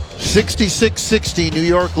66-60, New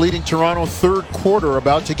York leading Toronto. Third quarter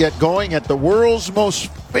about to get going at the world's most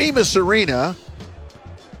famous arena,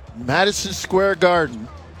 Madison Square Garden.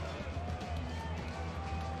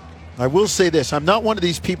 I will say this. I'm not one of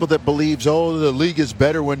these people that believes, oh, the league is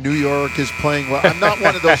better when New York is playing well. I'm not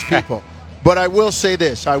one of those people. But I will say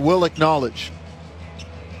this. I will acknowledge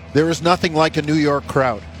there is nothing like a New York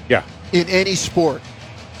crowd. Yeah. In any sport.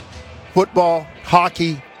 Football,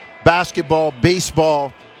 hockey, basketball,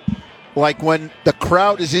 baseball. Like when the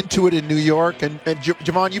crowd is into it in New York. And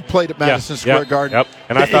Jevohn, you played at Madison Square Garden. Yep.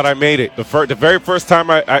 And I thought I made it. The very first time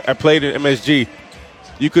I played in MSG,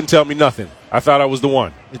 you couldn't tell me nothing. I thought I was the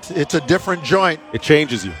one. It's a different joint. It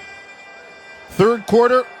changes you. Third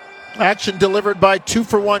quarter, action delivered by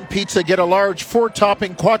 2-for-1 Pizza. Get a large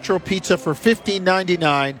 4-topping Quattro pizza for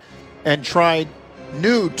 $15.99 and try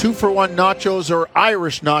new 2-for-1 nachos or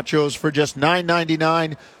Irish nachos for just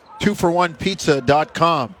 $9.99.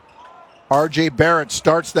 2for1pizza.com. R.J. Barrett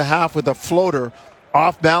starts the half with a floater.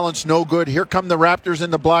 Off balance, no good. Here come the Raptors in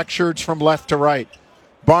the black shirts from left to right.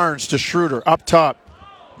 Barnes to Schroeder, up top.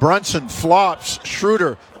 Brunson flops.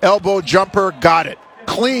 Schroeder, elbow jumper, got it.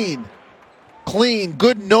 Clean.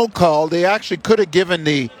 Good no call. They actually could have given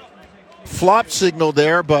the flop signal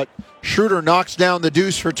there, but Schroeder knocks down the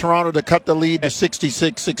deuce for Toronto to cut the lead to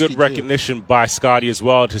 66-62. Good recognition by Scotty as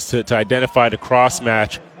well, just to identify the cross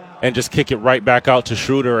match and just kick it right back out to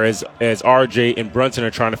Schroeder as RJ and Brunson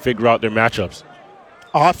are trying to figure out their matchups.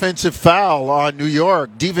 Offensive foul on New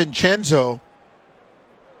York. DiVincenzo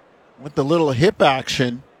with the little hip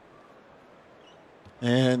action.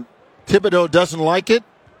 And Thibodeau doesn't like it,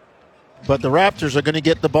 but the Raptors are going to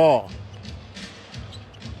get the ball.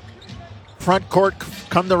 Front court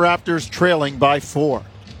come the Raptors trailing by 4.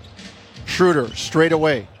 Schroeder straight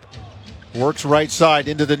away. Works right side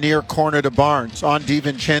into the near corner to Barnes on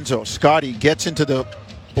DiVincenzo. Scotty gets into the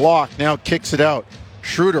block, now kicks it out.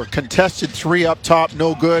 Schroeder contested 3 up top,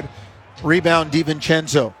 no good. Rebound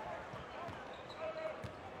DiVincenzo.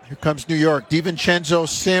 Here comes New York. DiVincenzo,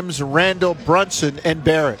 Sims, Randall, Brunson, and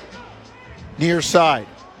Barrett. Near side.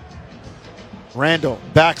 Randall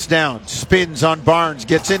backs down, spins on Barnes,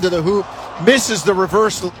 gets into the hoop, misses the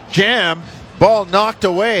reverse jam. Ball knocked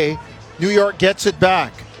away. New York gets it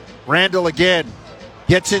back. Randall again.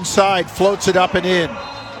 Gets inside, floats it up and in.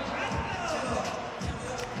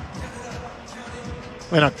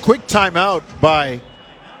 And a quick timeout by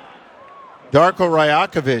Darko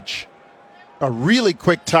Rajakovic. A really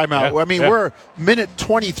quick timeout. We're minute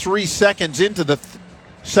 23 seconds into the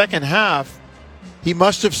second half. He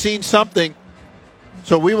must have seen something.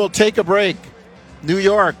 So we will take a break. New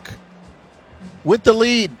York with the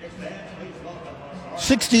lead.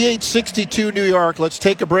 68-62 New York. Let's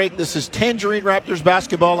take a break. This is Tangerine Raptors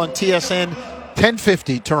basketball on TSN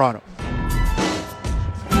 1050 Toronto.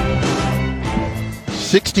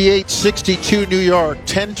 68-62 New York.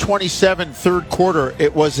 10:27 third quarter.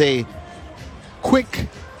 It was a quick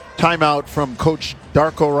timeout from Coach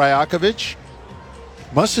Darko Rajakovic.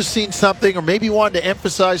 Must have seen something, or maybe wanted to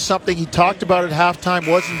emphasize something he talked about at halftime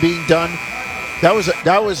wasn't being done.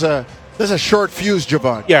 That's a short fuse,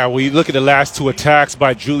 Jevohn. Yeah, well, you look at the last 2 attacks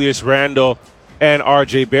by Julius Randle and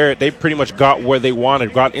R.J. Barrett. They pretty much got where they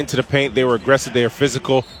wanted, got into the paint. They were aggressive. They were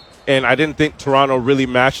physical. And I didn't think Toronto really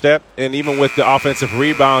matched that. And even with the offensive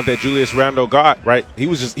rebound that Julius Randle got, right, he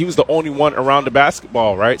was the only one around the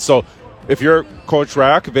basketball, right? So if you're Coach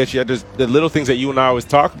Rajakovic, there's the little things that you and I always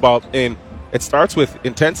talk about, and it starts with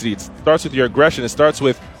intensity. It starts with your aggression. It starts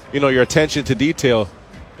with, your attention to detail.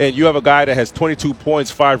 And you have a guy that has 22 points,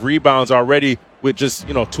 5 rebounds already with just,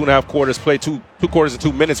 2.5 quarters played, two quarters and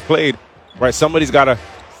 2 minutes played, right? Somebody's got to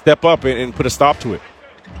step up and put a stop to it.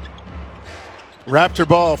 Raptor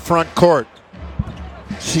ball, front court.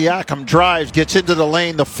 Siakam drives, gets into the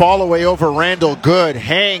lane. The fall away over Randall, good.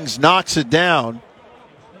 Hangs, knocks it down.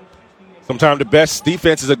 Sometimes the best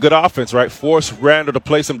defense is a good offense, right? Force Randall to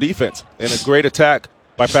play some defense. And a great attack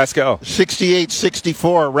by Pascal.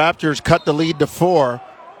 68-64. Raptors cut the lead to 4.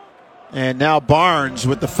 And now Barnes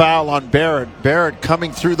with the foul on Barrett. Barrett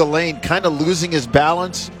coming through the lane, kind of losing his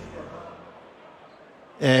balance.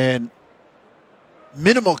 And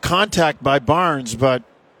minimal contact by Barnes, but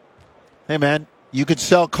hey, man, you could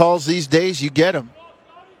sell calls these days. You get them.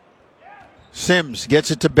 Sims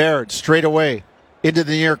gets it to Barrett straight away into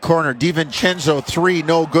the near corner. DiVincenzo 3,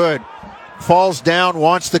 no good. Falls down,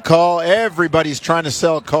 wants the call. Everybody's trying to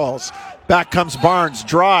sell calls. Back comes Barnes,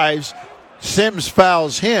 drives. Sims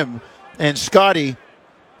fouls him. And Scotty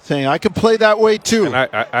saying, I can play that way too. And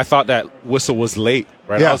I thought that whistle was late,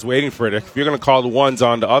 right? Yeah. I was waiting for it. If you're going to call the ones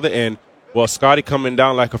on the other end, well, Scotty coming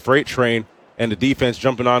down like a freight train and the defense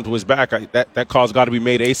jumping onto his back, that call's got to be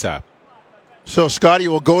made ASAP. So Scotty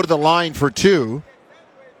will go to the line for two.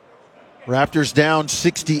 Raptors down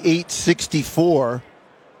 68-64.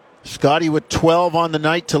 Scotty with 12 on the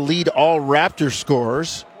night to lead all Raptor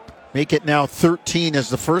scorers. Make it now 13 as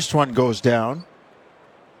the first one goes down.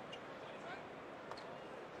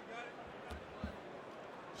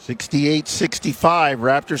 68-65.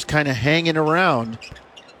 Raptors kind of hanging around.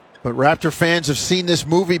 But Raptor fans have seen this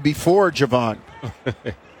movie before, Jevohn.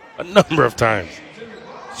 A number of times.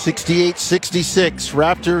 68-66.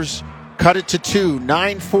 Raptors cut it to 2.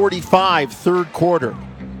 9:45 third quarter.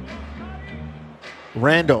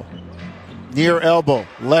 Randall, near elbow,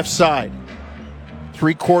 left side.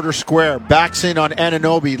 Three-quarter square. Backs in on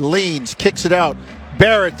Anunoby. Leans, kicks it out.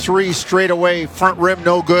 Barrett, three straight away. Front rim,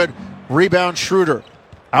 no good. Rebound, Schroeder.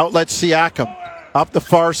 Outlet, Siakam. Up the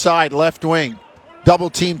far side, left wing.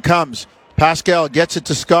 Double team comes. Pascal gets it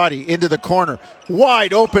to Scotty into the corner.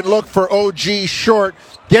 Wide open look for OG. Short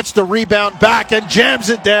gets the rebound back and jams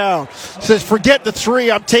it down. Says, forget the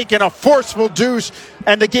three. I'm taking a forceful deuce.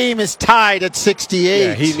 And the game is tied at 68.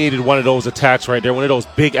 Yeah, he needed one of those attacks right there. One of those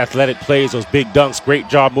big athletic plays, those big dunks. Great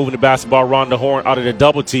job moving the basketball around the horn out of the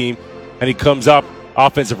double team. And he comes up,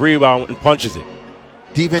 offensive rebound, and punches it.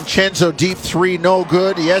 DiVincenzo, deep three, no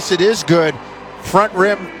good. Yes, it is good. Front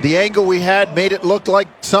rim, the angle we had made it look like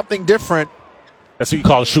something different. That's what you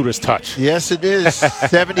call a shooter's touch. Yes, it is.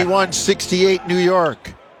 71-68 New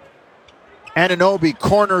York. Anunoby,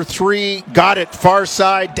 corner three, got it, far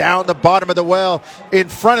side, down the bottom of the well, in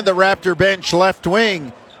front of the Raptor bench, left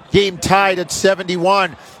wing. Game tied at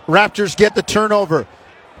 71. Raptors get the turnover.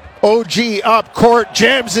 OG up court,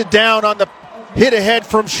 jams it down on the hit ahead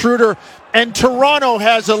from Schroeder, and Toronto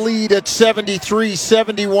has a lead at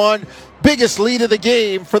 73-71. Biggest lead of the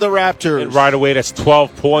game for the Raptors. And right away, that's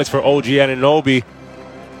 12 points for OG Anunoby.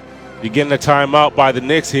 You're getting a timeout by the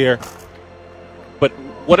Knicks here. But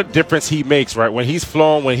what a difference he makes, right? When he's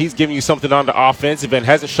flowing, when he's giving you something on the offensive end,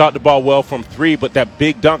 hasn't shot the ball well from three, but that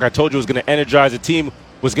big dunk I told you was going to energize the team,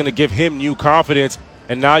 was going to give him new confidence.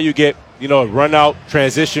 And now you get, a run-out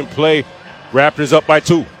transition play. Raptors up by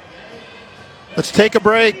 2. Let's take a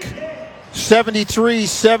break.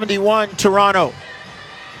 73-71 Toronto.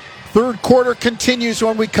 Third quarter continues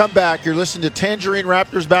when we come back. You're listening to Tangerine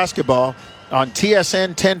Raptors basketball on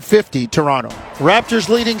TSN 1050 Toronto. Raptors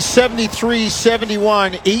leading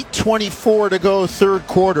 73-71, 8:24 to go third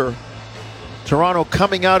quarter. Toronto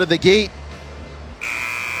coming out of the gate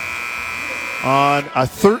on a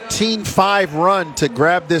 13-5 run to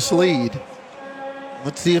grab this lead.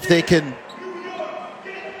 Let's see if they can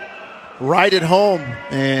ride it home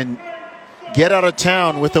and get out of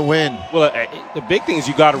town with a win. Well, the big thing is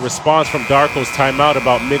you got a response from Darko's timeout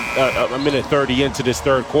about a minute 30 into this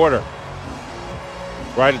third quarter.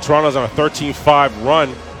 Right, and Toronto's on a 13-5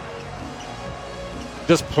 run.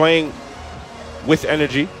 Just playing with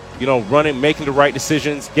energy, running, making the right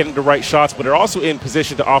decisions, getting the right shots, but they're also in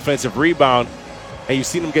position to offensive rebound, and you've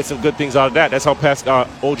seen them get some good things out of that. That's how OG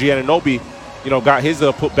Anunoby, got his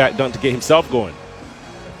putback done to get himself going.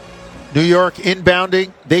 New York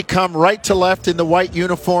inbounding. They come right to left in the white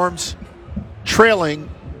uniforms, trailing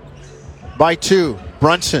by 2.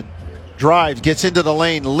 Brunson drives, gets into the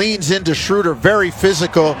lane, leans into Schroeder, very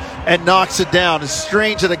physical, and knocks it down. It's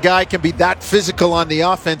strange that a guy can be that physical on the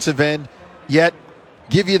offensive end, yet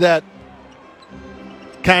give you that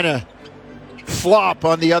kind of flop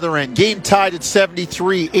on the other end. Game tied at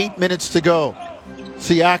 73, 8 minutes to go.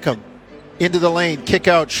 Siakam into the lane, kick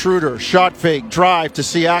out Schroeder, shot fake, drive to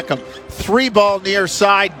Siakam. 3-ball near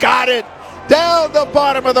side, got it! Down the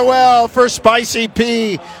bottom of the well for Spicy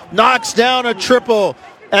P. Knocks down a triple,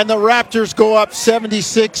 and the Raptors go up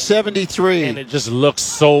 76-73. And it just looks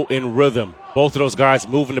so in rhythm. Both of those guys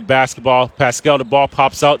moving the basketball. Pascal, the ball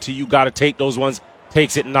pops out to you, got to take those ones,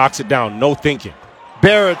 takes it, knocks it down. No thinking.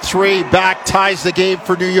 Barrett, 3, back, ties the game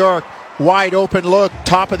for New York. Wide open look,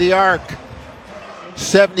 top of the arc.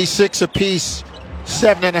 76 apiece,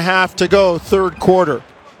 7.5 to go, third quarter.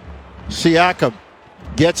 Siakam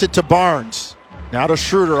gets it to Barnes. Now to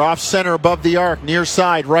Schroeder, off center above the arc, near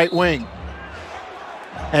side, right wing.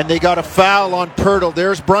 And they got a foul on Pirtle.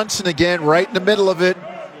 There's Brunson again, right in the middle of it.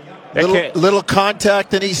 Little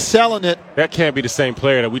contact, and he's selling it. That can't be the same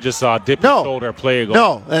player that we just saw dip his shoulder a play ago.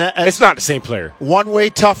 No. It's not the same player. One-way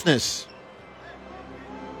toughness.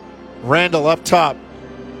 Randall up top.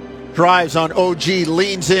 Drives on OG,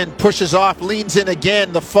 leans in, pushes off, leans in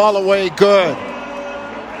again. The fall away, good.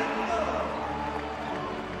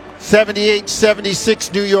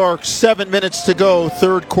 78-76 New York, 7 minutes to go,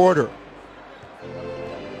 third quarter.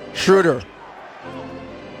 Schroeder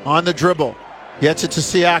on the dribble. Gets it to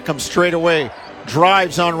Siakam straight away.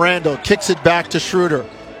 Drives on Randall. Kicks it back to Schroeder.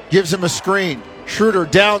 Gives him a screen. Schroeder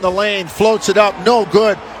down the lane. Floats it up. No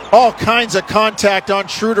good. All kinds of contact on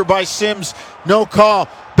Schroeder by Sims. No call.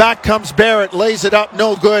 Back comes Barrett. Lays it up.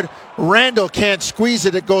 No good. Randall can't squeeze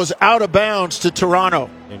it. It goes out of bounds to Toronto.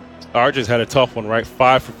 And RJ's had a tough one, right?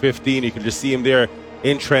 5 for 15. You can just see him there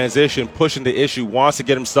in transition, pushing the issue. Wants to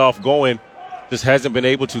get himself going. Just hasn't been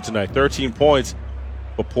able to tonight. 13 points,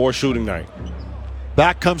 but poor shooting night.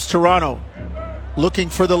 Back comes Toronto, looking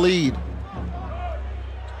for the lead.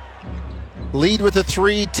 Lead with a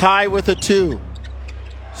 3, tie with a 2.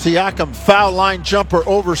 Siakam, foul line jumper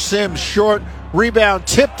over Sims, short. Rebound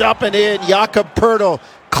tipped up and in. Jakob Poeltl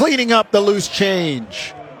cleaning up the loose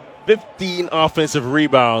change. 15 offensive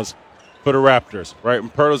rebounds for the Raptors, right?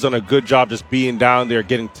 And Poeltl's done a good job just being down there,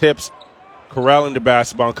 getting tips, corralling the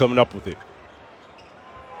basketball, and coming up with it.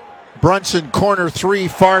 Brunson, corner 3,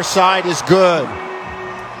 far side is good.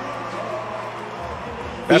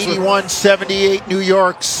 81-78 New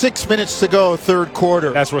York, 6 minutes to go, third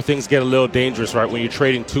quarter. That's where things get a little dangerous, right? When you're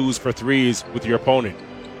trading 2s for 3s with your opponent.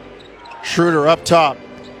 Schroeder up top,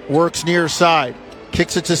 works near side,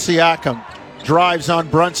 kicks it to Siakam, drives on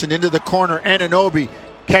Brunson into the corner. Anunoby,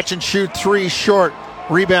 catch and shoot 3, short.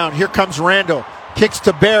 Rebound, here comes Randall, kicks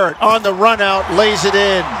to Barrett, on the run out, lays it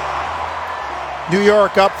in. New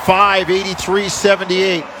York up 5,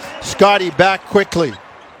 83-78. Scotty back quickly,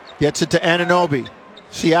 gets it to Anunoby.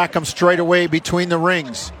 Siakam straight away between the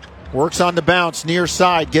rings. Works on the bounce, near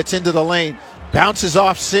side, gets into the lane. Bounces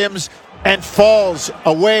off Sims and falls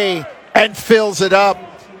away and fills it up.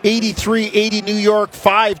 83-80 New York,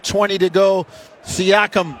 5:20 to go.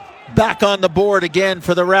 Siakam back on the board again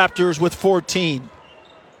for the Raptors with 14.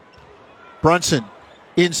 Brunson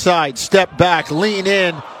inside, step back, lean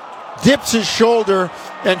in, dips his shoulder,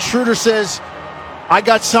 and Schroeder says, I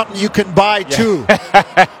got something you can buy too.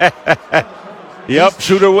 Yep,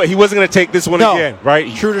 Schroeder, he wasn't going to take this one again,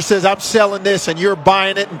 right? Schroeder says, I'm selling this, and you're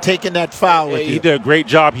buying it and taking that foul with you. He did a great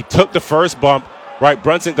job. He took the first bump, right?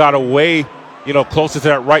 Brunson got away, closer to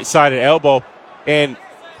that right side of the elbow, and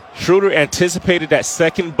Schroeder anticipated that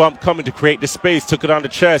second bump coming to create the space, took it on the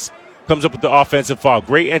chest, comes up with the offensive foul.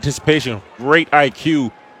 Great anticipation, great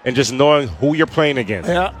IQ, and just knowing who you're playing against.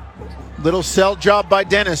 Yeah. Little sell job by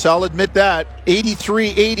Dennis, I'll admit that.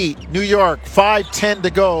 83-80, New York, 5:10 to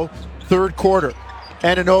go, third quarter.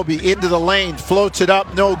 Anunoby into the lane, floats it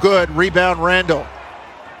up, no good. Rebound Randall.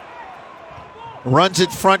 Runs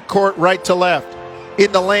it front court, right to left.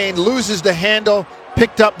 In the lane, loses the handle,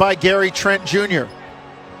 picked up by Gary Trent Jr.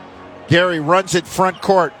 Gary runs it front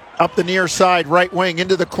court, up the near side, right wing,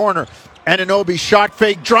 into the corner. Anunoby shot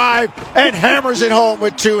fake, drive, and hammers it home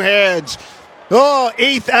with 2 hands. Oh,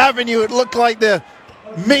 8th Avenue, it looked like the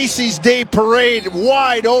Macy's Day Parade,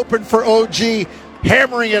 wide open for OG,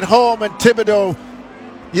 hammering it home, and Thibodeau,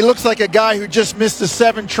 he looks like a guy who just missed the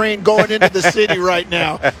 7 train going into the city right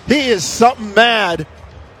now. He is something mad,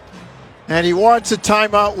 and he wants a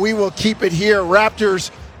timeout. We will keep it here. Raptors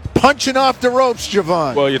punching off the ropes,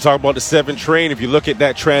 Jevohn. Well, you're talking about the 7 train. If you look at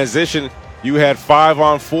that transition, you had 5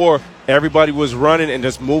 on 4. Everybody was running and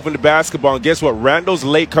just moving the basketball. And guess what? Randall's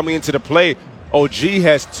late coming into the play. OG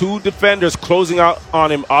has 2 defenders closing out on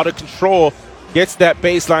him, out of control. Gets that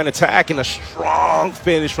baseline attack and a strong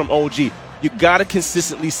finish from OG. You got to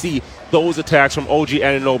consistently see those attacks from OG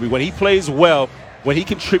Anunoby. When he plays well, when he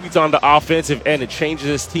contributes on the offensive end, it changes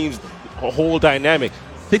his team's whole dynamic.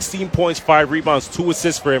 16 points, 5 rebounds, 2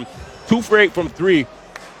 assists for him, 2 for 8 from 3.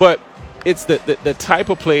 But it's the type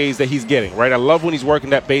of plays that he's getting, right? I love when he's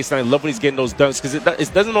working that baseline. I love when he's getting those dunks because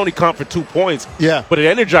it doesn't only count for 2 points, but it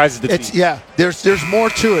energizes the team. Yeah, there's more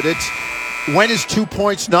to it. It's when is 2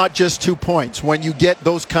 points not just 2 points? When you get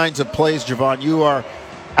those kinds of plays, Jevohn, you are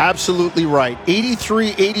absolutely right.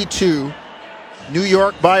 83-82, New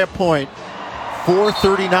York by a point,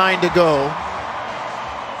 4:39 to go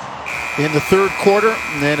in the third quarter.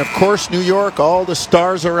 And then, of course, New York, all the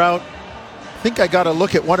stars are out. I think I got to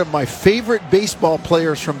look at one of my favorite baseball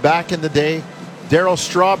players from back in the day, Darryl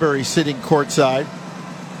Strawberry, sitting courtside.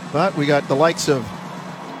 But we got the likes of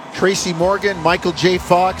Tracy Morgan, Michael J.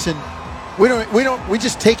 Fox, and we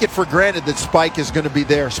just take it for granted that Spike is going to be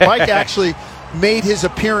there. Spike actually made his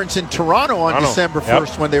appearance in Toronto on December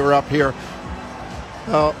 1st when they were up here.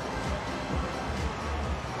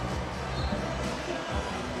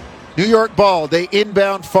 New York ball, they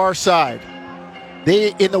inbound far side.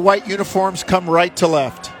 They, in the white uniforms, come right to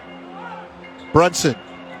left. Brunson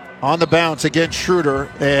on the bounce against Schroeder,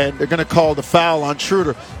 and they're going to call the foul on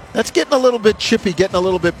Schroeder. That's getting a little bit chippy, getting a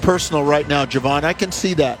little bit personal right now, Jevohn. I can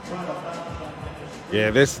see that.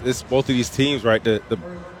 Yeah, this both of these teams, right? The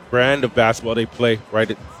brand of basketball they play,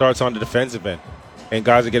 right? It starts on the defensive end. And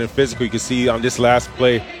guys are getting physical. You can see on this last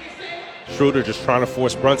play, Schroeder just trying to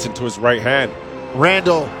force Brunson to his right hand.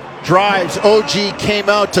 Randall drives. OG came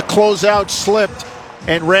out to close out, slipped,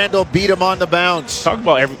 and Randall beat him on the bounce. Talk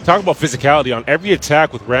about physicality on every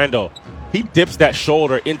attack with Randall. He dips that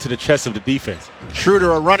shoulder into the chest of the defense.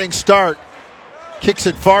 Schroeder, a running start. Kicks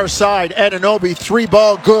it far side. Anunoby,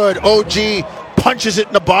 3-ball good. OG punches it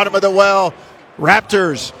in the bottom of the well.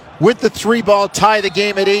 Raptors with the 3-ball tie the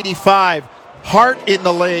game at 85. Hart in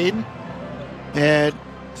the lane. And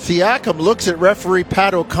Siakam looks at referee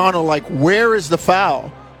Pat O'Connell like, where is the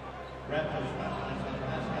foul?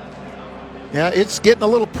 Yeah, it's getting a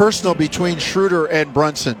little personal between Schroeder and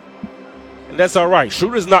Brunson. And that's all right.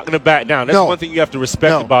 Schroeder's not going to back down. That's one thing you have to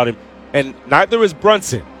respect about him. And neither is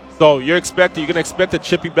Brunson. So you're going to expect a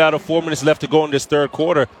chippy battle, 4 minutes left to go in this third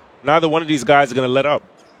quarter. Neither one of these guys are going to let up.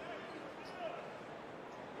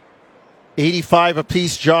 85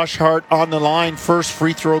 apiece, Josh Hart on the line. First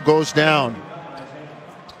free throw goes down.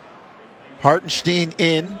 Hartenstein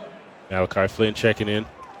in. Malachi Flynn checking in.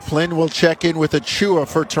 Flynn will check in with Achua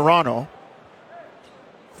for Toronto.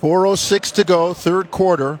 4:06 to go, third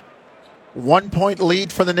quarter. 1 point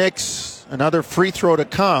lead for the Knicks. Another free throw to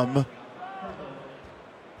come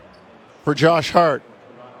for Josh Hart.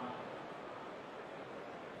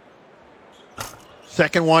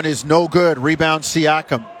 Second one is no good. Rebound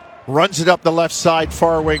Siakam. Runs it up the left side,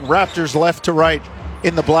 far wing. Raptors left to right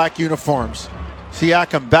in the black uniforms.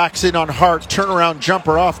 Siakam backs in on Hart. Turnaround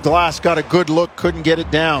jumper off glass. Got a good look. Couldn't get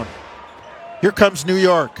it down. Here comes New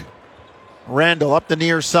York. Randall up the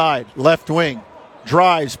near side. Left wing.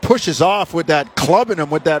 Drives. Pushes off with that, clubbing him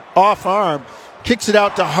with that off arm. Kicks it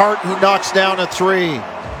out to Hart, who knocks down a three.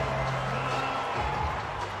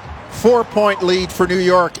 4 point lead for New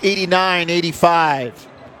York, 89-85.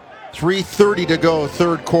 3:30 to go,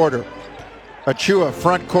 third quarter. Achua,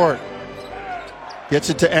 front court. Gets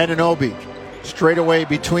it to Anunoby. Straight away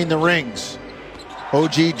between the rings.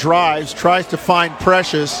 OG drives, tries to find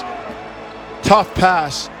Precious. Tough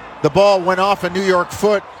pass. The ball went off a New York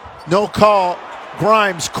foot. No call.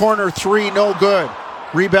 Grimes, corner three, no good.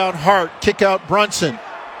 Rebound Hart, kick out Brunson.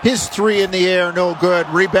 His three in the air, no good.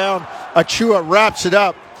 Rebound Achua wraps it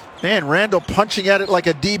up. Man, Randall punching at it like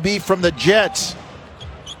a DB from the Jets.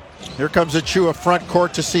 Here comes Achua, front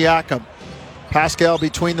court to Siakam. Pascal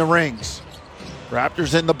between the rings.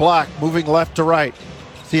 Raptors in the black, moving left to right.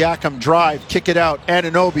 Siakam drive, kick it out.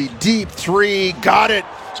 Anunoby, deep three, got it.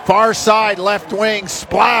 Far side, left wing,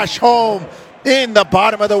 splash home in the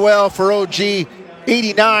bottom of the well for OG.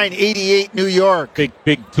 89-88 New York.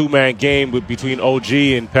 Big two-man game between OG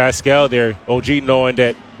and Pascal there. OG knowing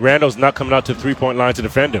that Randall's not coming out to the three-point line to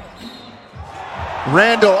defend him.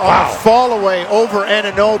 Randall on a fall away over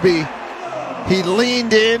Anunoby. He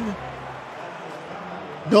leaned in.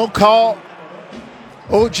 No call.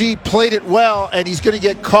 OG played it well, and he's going to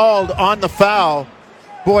get called on the foul.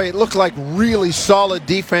 Boy, it looked like really solid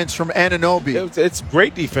defense from Anunoby. It's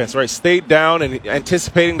great defense, right? Stayed down and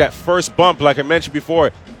anticipating that first bump, like I mentioned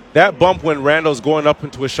before. That bump when Randall's going up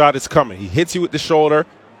into a shot, it's coming. He hits you with the shoulder.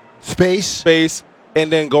 Space,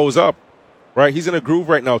 and then goes up, right? He's in a groove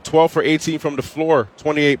right now. 12 for 18 from the floor,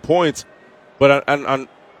 28 points. But on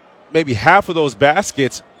maybe half of those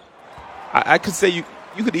baskets, I could say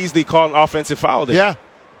you could easily call an offensive foul there.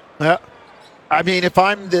 Yeah. I mean, if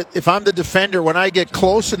I'm the defender, when I get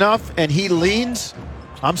close enough and he leans,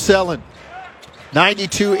 I'm selling.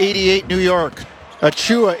 92-88 New York.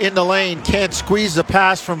 Achua in the lane, can't squeeze the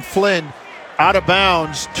pass from Flynn. Out of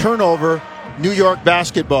bounds, turnover, New York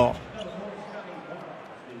basketball.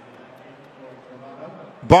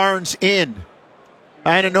 Barnes in.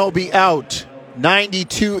 Anunoby out.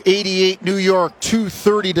 92-88 New York,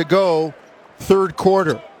 2:30 to go, third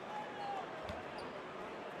quarter.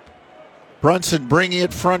 Brunson bringing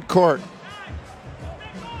it front court.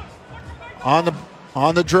 On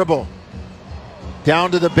the dribble. Down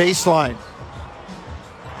to the baseline.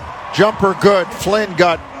 Jumper good. Flynn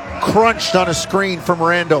got crunched on a screen from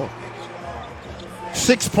Randall.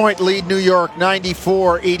 6 point lead New York,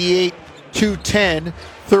 94-88, 2:10,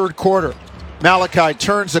 third quarter. Malachi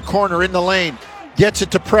turns the corner in the lane. Gets it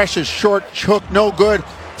to Precious. Short hook, no good.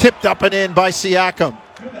 Tipped up and in by Siakam.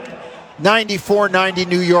 94-90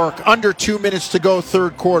 New York. Under 2 minutes to go,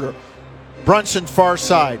 third quarter. Brunson far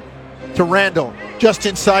side to Randall. Just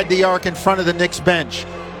inside the arc in front of the Knicks bench.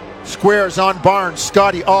 Squares on Barnes.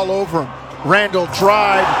 Scotty all over him. Randall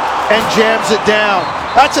drive and jams it down.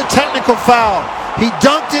 That's a technical foul. He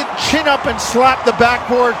dunked it, chin up and slapped the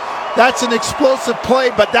backboard. That's an explosive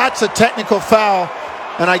play, but that's a technical foul.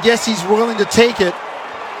 And I guess he's willing to take it.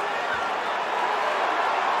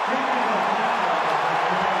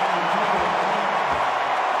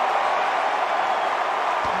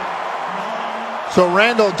 So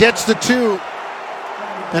Randall gets the 2.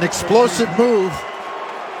 An explosive move,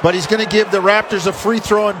 but he's going to give the Raptors a free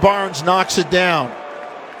throw, and Barnes knocks it down.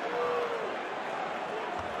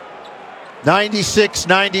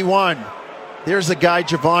 96-91. There's a guy,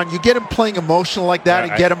 Jevohn. You get him playing emotional like that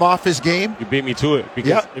and get him off his game. You beat me to it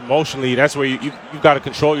because emotionally, that's where you've got to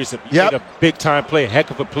control yourself. You made a big-time play, a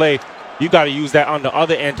heck of a play. You got to use that on the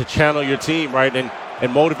other end to channel your team, right,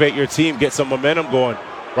 and motivate your team, get some momentum going,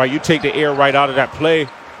 right? You take the air right out of that play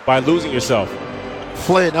by losing yourself.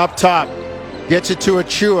 Flynn up top, gets it to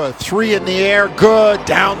Achua. 3 in the air, good.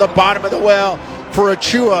 Down the bottom of the well for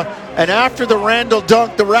Achua. And after the Randall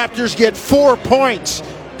dunk, the Raptors get 4 points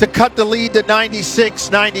to cut the lead to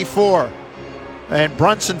 96-94. And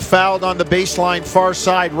Brunson fouled on the baseline, far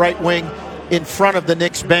side, right wing, in front of the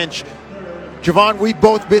Knicks bench. Jevohn, we've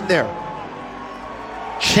both been there.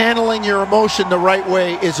 Channeling your emotion the right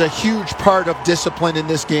way is a huge part of discipline in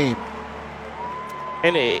this game.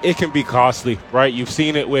 And it can be costly, right? You see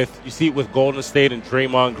it with Golden State and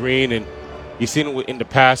Draymond Green, and you've seen it in the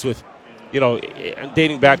past with,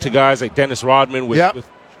 dating back to guys like Dennis Rodman with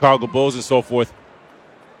Chicago Bulls and so forth.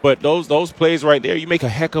 But those plays right there, you make a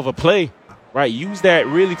heck of a play, right? Use that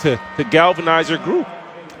really to galvanize your group.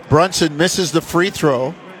 Brunson misses the free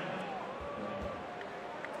throw.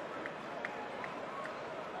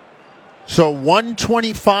 So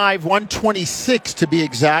 125, 126 to be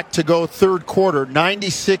exact to go third quarter.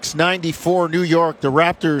 96-94 New York. The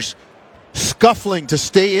Raptors scuffling to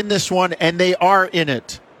stay in this one, and they are in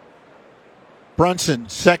it. Brunson,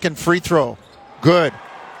 second free throw. Good.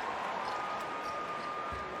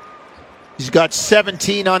 He's got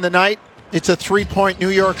 17 on the night. It's a 3-point New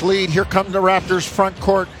York lead. Here come the Raptors front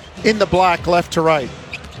court in the black, left to right.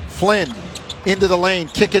 Flynn into the lane,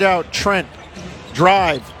 kick it out. Trent,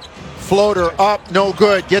 drive. Floater up, no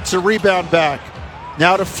good. Gets a rebound back.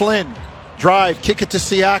 Now to Flynn. Drive, kick it to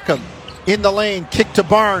Siakam. In the lane, kick to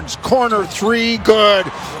Barnes. Corner 3, good.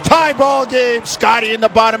 Tie ball game. Scotty in the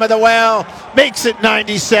bottom of the well. Makes it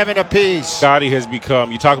 97 apiece. Scotty has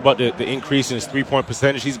become, you talk about the increase in his three-point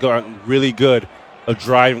percentage, he's gotten really good at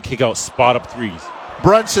drive and kick out spot-up threes.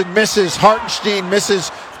 Brunson misses. Hartenstein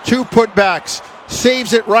misses. 2 putbacks.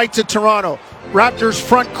 Saves it right to Toronto. Raptors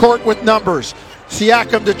front court with numbers.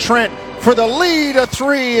 Siakam to Trent for the lead. A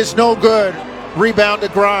 3 is no good. Rebound to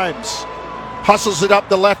Grimes. Hustles it up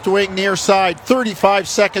the left wing near side. 35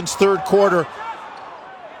 seconds, third quarter.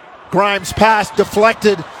 Grimes pass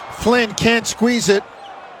deflected. Flynn can't squeeze it.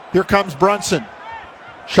 Here comes Brunson.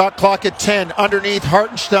 Shot clock at 10. Underneath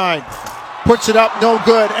Hartenstein. Puts it up, no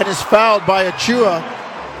good, and is fouled by Achua.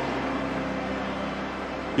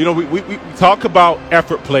 We talk about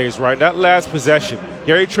effort plays, right? That last possession,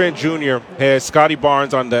 Gary Trent Jr. has Scotty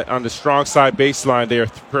Barnes on the strong side baseline there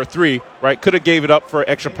for 3, right? Could have gave it up for an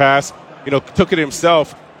extra pass, took it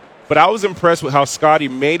himself. But I was impressed with how Scotty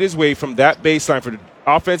made his way from that baseline, for the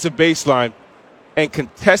offensive baseline, and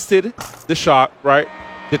contested the shot, right?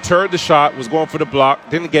 Deterred the shot, was going for the block,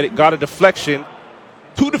 didn't get it, got a deflection,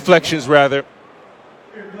 2 deflections rather,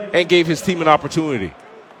 and gave his team an opportunity.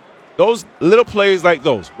 Those little plays like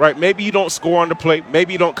those, right? Maybe you don't score on the play.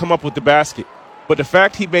 Maybe you don't come up with the basket. But the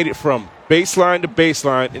fact he made it from baseline to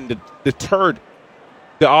baseline and deterred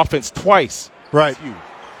the offense twice. Right.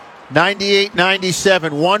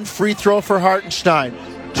 98-97. 1 free throw for Hartenstein.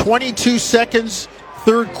 22 seconds,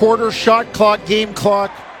 third quarter, shot clock, game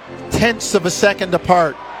clock, tenths of a second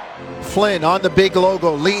apart. Flynn on the big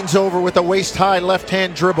logo, leans over with a waist-high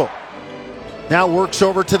left-hand dribble. Now works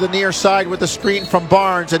over to the near side with a screen from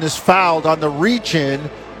Barnes and is fouled on the reach-in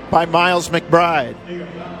by Miles McBride.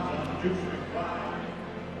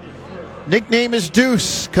 Nickname is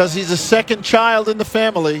Deuce because he's a second child in the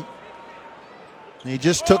family. He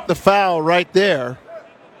just took the foul right there.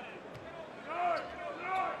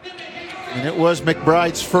 And it was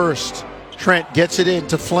McBride's first. Trent gets it in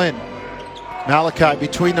to Flynn. Malachi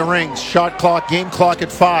between the rings. Shot clock, game clock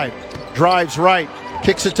at 5. Drives right.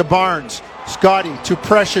 Kicks it to Barnes. Scotty to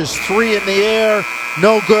Precious. 3 in the air.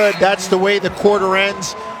 No good. That's the way the quarter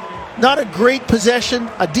ends. Not a great possession.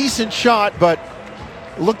 A decent shot, but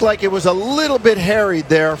looked like it was a little bit harried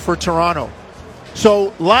there for Toronto.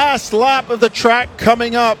 So last lap of the track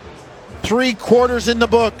coming up. 3 quarters in the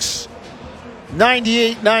books.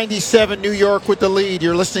 98-97 New York with the lead.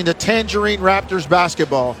 You're listening to Tangerine Raptors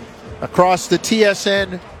basketball across the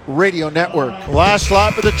TSN radio network. Last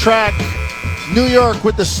lap of the track. New York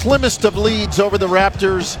with the slimmest of leads over the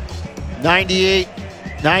Raptors.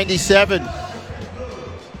 98-97.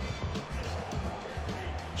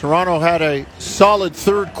 Toronto had a solid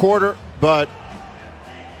third quarter, but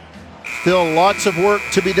still lots of work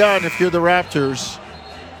to be done if you're the Raptors.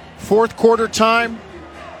 Fourth quarter time.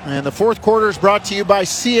 And the fourth quarter is brought to you by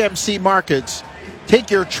CMC Markets. Take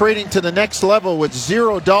your trading to the next level with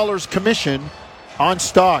 $0 commission on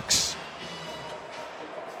stocks.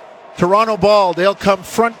 Toronto ball. They'll come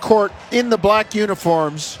front court in the black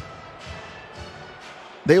uniforms.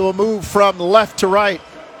 They will move from left to right.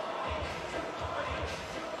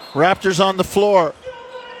 Raptors on the floor.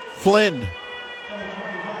 Flynn.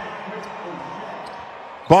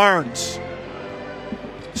 Barnes.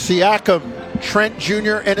 Siakam. Trent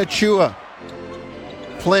Jr. and Achua.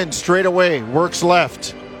 Flynn straight away. Works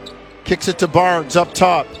left. Kicks it to Barnes up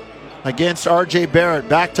top. Against R.J. Barrett.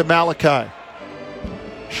 Back to Malachi.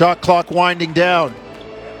 Shot clock winding down.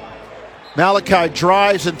 Malachi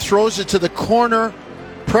drives and throws it to the corner.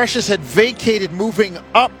 Precious had vacated, moving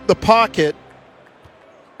up the pocket,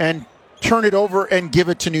 and turn it over and give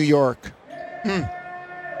it to New York.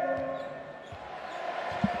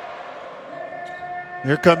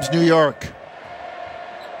 Here comes New York.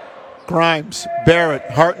 Grimes, Barrett,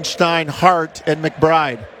 Hartenstein, Hart, and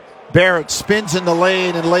McBride. Barrett spins in the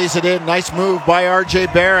lane and lays it in. Nice move by R.J.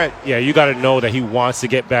 Barrett. Yeah, you got to know that he wants to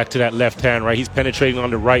get back to that left hand, right? He's penetrating on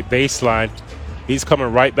the right baseline. He's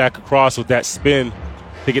coming right back across with that spin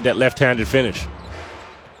to get that left-handed finish.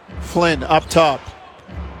 Flynn up top.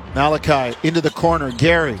 Malachi into the corner.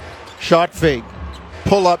 Gary, shot fake.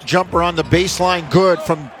 Pull-up jumper on the baseline. Good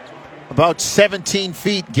from about 17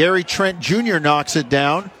 feet. Gary Trent Jr. knocks it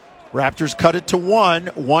down. Raptors cut it to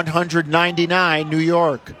 199 New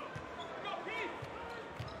York.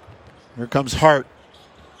 Here comes Hart.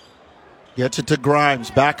 Gets it to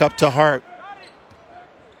Grimes. Back up to Hart.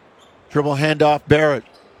 Dribble handoff Barrett.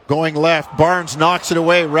 Going left. Barnes knocks it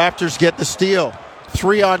away. Raptors get the steal.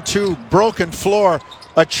 3-on-2. Broken floor.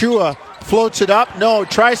 Achua floats it up. No,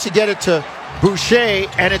 tries to get it to Boucher,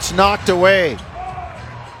 and it's knocked away.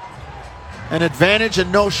 An advantage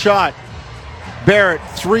and no shot. Barrett,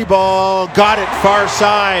 3-ball. Got it far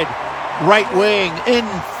side. Right wing in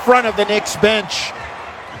front of the Knicks bench.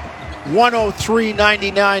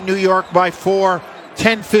 103-99 New York by 4.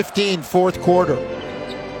 10-15 fourth quarter.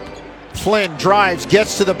 Flynn drives,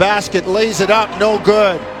 gets to the basket, lays it up, no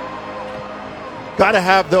good. Got to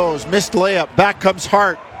have those. Missed layup. Back comes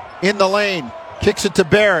Hart in the lane. Kicks it to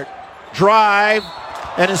Barrett. Drive,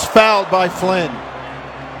 and is fouled by Flynn.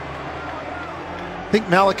 I think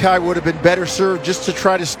Malachi would have been better served just to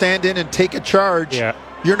try to stand in and take a charge. Yeah.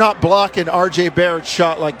 You're not blocking R.J. Barrett's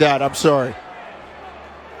shot like that. I'm sorry.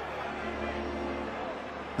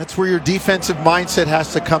 That's where your defensive mindset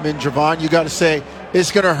has to come in, Jevohn. You got to say,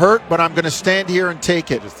 it's going to hurt, but I'm going to stand here and take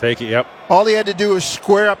it. Just take it, yep. All he had to do is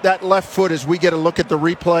square up that left foot as we get a look at the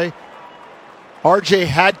replay. RJ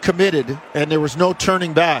had committed, and there was no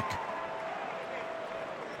turning back.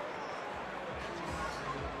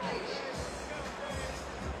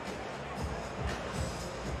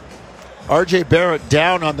 RJ Barrett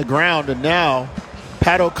down on the ground, and now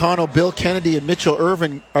Pat O'Connell, Bill Kennedy, and Mitchell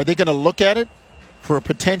Irvin, are they going to look at it for a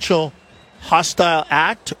potential hostile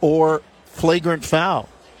act or flagrant foul?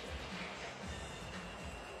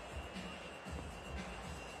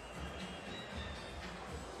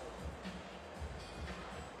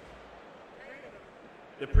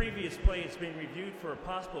 The previous play has been reviewed for a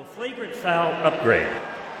possible flagrant foul upgrade.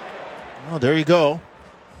 Oh, there you go.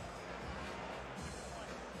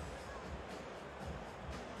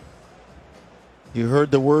 You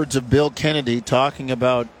heard the words of Bill Kennedy talking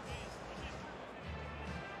about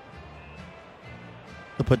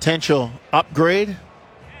the potential upgrade,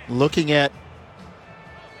 looking at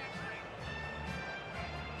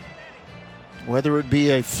whether it would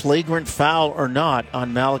be a flagrant foul or not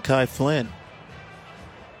on Malachi Flynn.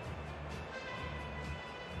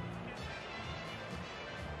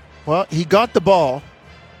 Well, he got the ball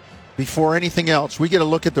before anything else. We get a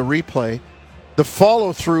look at the replay. The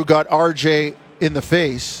follow-through got RJ in the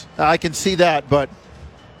face. I can see that, but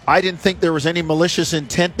I didn't think there was any malicious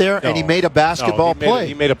intent there, and he made a basketball play.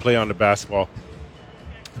 He made a play on the basketball.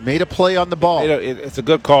 Made a play on the ball. It's a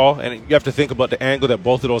good call, and you have to think about the angle that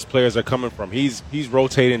both of those players are coming from. He's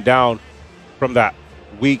rotating down from that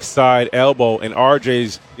weak side elbow, and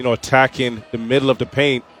RJ's attacking the middle of the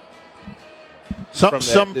paint from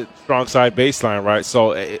the strong side baseline, right?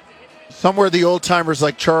 So somewhere the old timers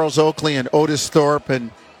like Charles Oakley and Otis Thorpe and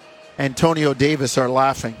Antonio Davis are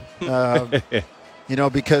laughing,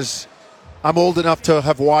 because I'm old enough to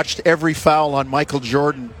have watched every foul on Michael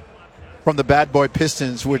Jordan from the Bad Boy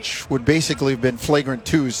Pistons, which would basically have been flagrant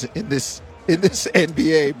twos in this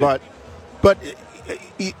NBA. But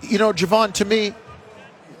Jevohn, to me,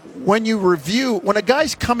 when a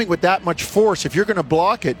guy's coming with that much force, if you're going to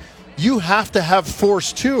block it, you have to have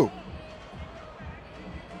force too.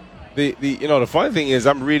 The funny thing is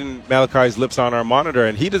I'm reading Malachi's lips on our monitor,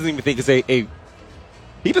 and he doesn't even think it's a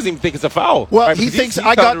foul. Well, right? he thinks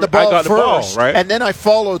I got the ball first, right? And then I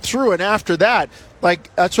followed through, and after that,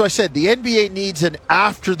 that's what I said. The NBA needs an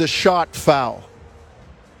after-the-shot foul.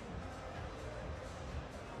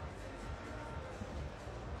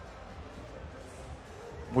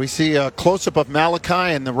 We see a close-up of Malachi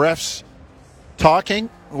and the refs talking.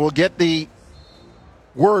 We'll get the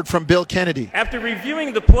word from Bill Kennedy. After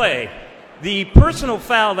reviewing the play, the personal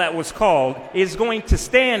foul that was called is going to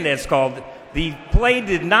stand as called. The play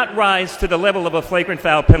did not rise to the level of a flagrant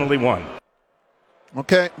foul, penalty 1.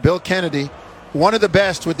 Okay, Bill Kennedy, one of the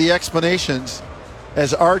best with the explanations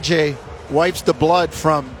as RJ wipes the blood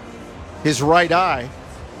from his right eye.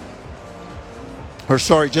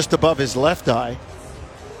 Just above his left eye.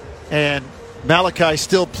 And Malachi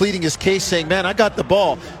still pleading his case, saying, man, I got the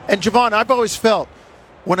ball. And Jevohn, I've always felt,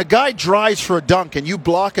 when a guy drives for a dunk and you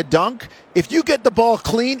block a dunk, if you get the ball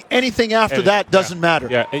clean, anything after that doesn't matter.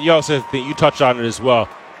 Yeah, and you also think, you touched on it as well.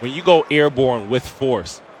 When you go airborne with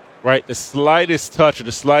force, right, the slightest touch or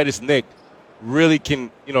the slightest nick really can,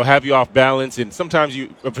 have you off balance. And sometimes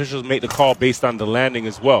officials make the call based on the landing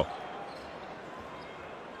as well.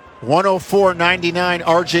 104-99.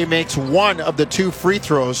 RJ makes one of the 2 free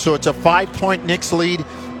throws, so it's a 5-point Knicks lead.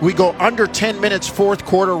 We go under 10 minutes, fourth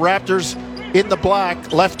quarter. Raptors in the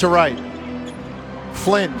black, left to right.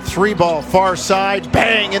 Flynn, 3-ball, far side,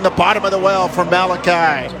 bang in the bottom of the well from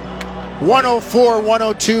Malachi.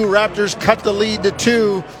 104-102. Raptors cut the lead to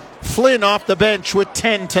 2. Flynn off the bench with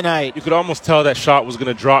 10 tonight. You could almost tell that shot was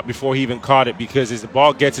going to drop before he even caught it, because as the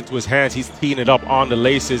ball gets into his hands, he's teeing it up on the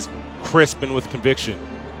laces, crisp and with conviction.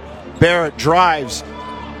 Barrett drives,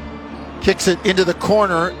 kicks it into the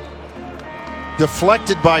corner,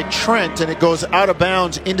 deflected by Trent, and it goes out of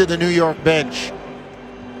bounds into the New York bench.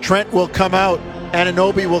 Trent will come out,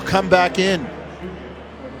 Anunoby will come back in.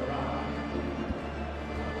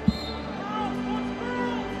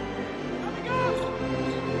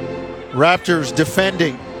 Raptors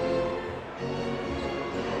defending.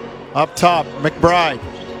 Up top, McBride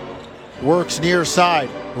works near side,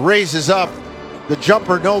 raises up. The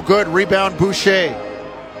jumper no good. Rebound Boucher.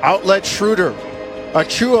 Outlet Schroeder.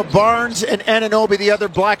 Achua, Barnes, and Anunoby, the other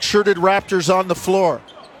black-shirted Raptors on the floor.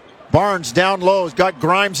 Barnes down low. Has got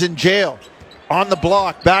Grimes in jail. On the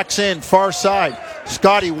block. Backs in. Far side.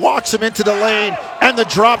 Scotty walks him into the lane. And the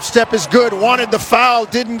drop step is good. Wanted the foul.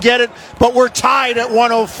 Didn't get it. But we're tied at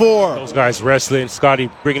 104. Those guys wrestling. Scotty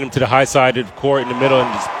bringing him to the high side of the court in the middle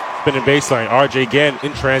and just spinning baseline. RJ again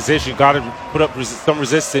in transition. Got to put up some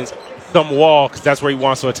resistance. Some wall, because that's where he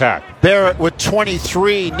wants to attack. Barrett with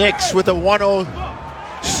 23. Knicks with a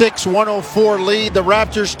 106-104 lead. The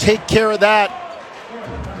Raptors take care of that.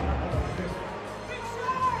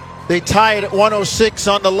 They tie it at 106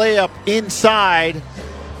 on the layup inside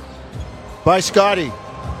by Scotty.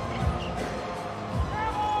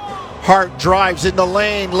 Hart drives in the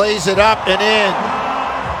lane, lays it up and in.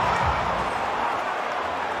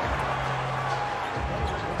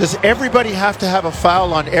 Does everybody have to have a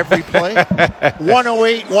foul on every play?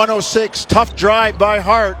 108-106. Tough drive by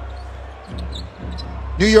Hart.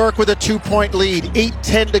 New York with a 2-point lead.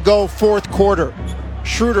 8:10 to go, fourth quarter.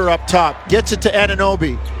 Schroeder up top. Gets it to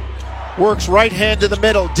Anunoby. Works right hand to the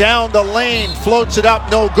middle. Down the lane. Floats it up.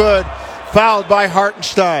 No good. Fouled by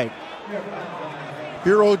Hartenstein. If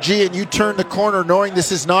you're OG and you turn the corner knowing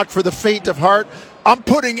this is not for the faint of heart, I'm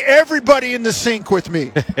putting everybody in the sink with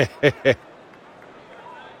me.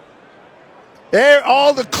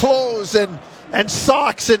 All the clothes and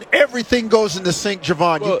socks and everything goes in the sink,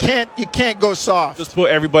 Jevohn. Well, you can't go soft. Just put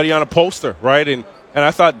everybody on a poster, right? And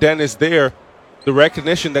I thought Dennis there, the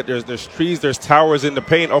recognition that there's trees, there's towers in the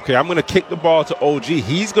paint. Okay, I'm going to kick the ball to OG.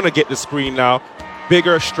 He's going to get the screen now.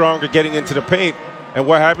 Bigger, stronger, getting into the paint. And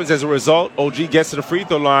what happens as a result? OG gets to the free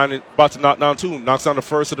throw line and about to knock down 2. Knocks down the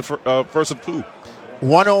first of 2.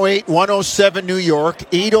 108-107 New York.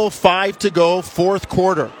 8:05 to go, fourth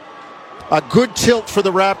quarter. A good tilt for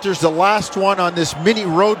the Raptors, the last one on this mini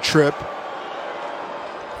road trip.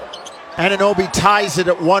 Anunoby ties it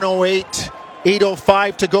at 108.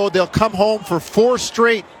 8:05 to go. They'll come home for 4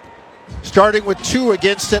 straight, starting with 2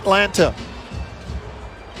 against Atlanta.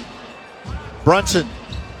 Brunson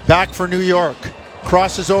back for New York.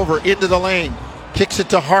 Crosses over into the lane. Kicks it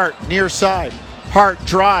to Hart, near side. Hart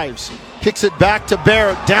drives. Kicks it back to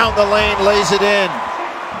Barrett. Down the lane, lays it in.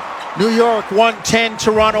 New York 110,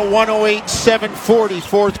 Toronto 108, 7:40,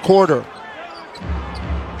 fourth quarter.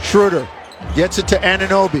 Schroeder gets it to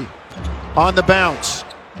Anunoby. On the bounce.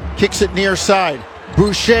 Kicks it near side.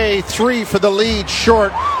 Boucher, 3 for the lead,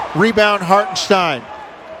 short. Rebound Hartenstein.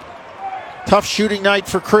 Tough shooting night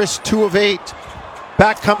for Chris, 2 of 8.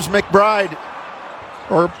 Back comes McBride.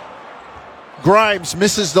 Or Grimes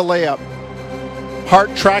misses the layup.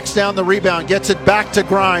 Hart tracks down the rebound, gets it back to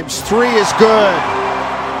Grimes. 3 is good.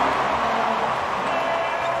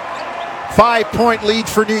 5-point lead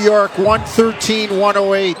for New York,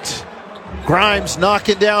 113-108. Grimes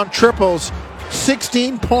knocking down triples.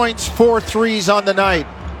 16 points, 4 threes on the night.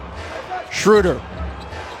 Schroeder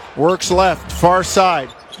works left, far side.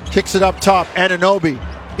 Kicks it up top. Anunoby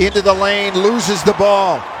into the lane, loses the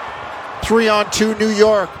ball. 3-on-2 New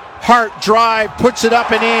York. Hart drive, puts it up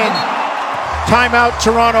and in. Timeout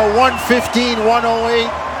Toronto, 115-108.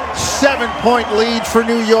 7-point lead for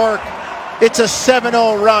New York. It's a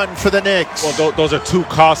 7-0 run for the Knicks. Well, those are 2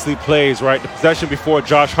 costly plays, right? The possession before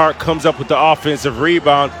Josh Hart comes up with the offensive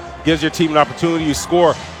rebound, gives your team an opportunity to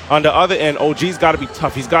score. On the other end, OG's got to be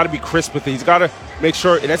tough. He's got to be crisp with it. He's got to make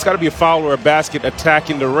sure that's got to be a foul or a basket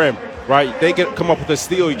attacking the rim, right? They come up with a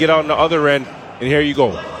steal. You get out on the other end, and here you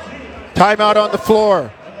go. Timeout on the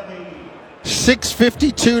floor.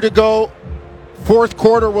 6:52 to go. Fourth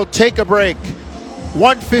quarter, we'll take a break.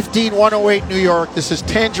 115-108 New York. This is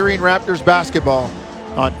Tangerine Raptors basketball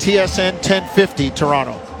on TSN 1050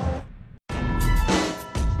 Toronto.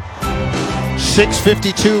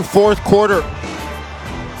 6:52 fourth quarter.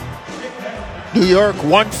 New York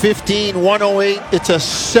 115-108. It's a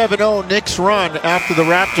 7-0 Knicks run after the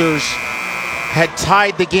Raptors had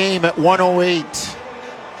tied the game at 108.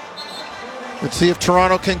 Let's see if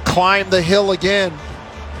Toronto can climb the hill again.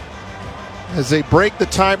 As they break the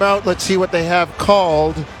timeout, let's see what they have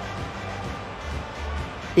called.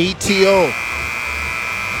 ATO.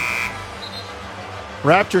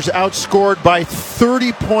 Raptors outscored by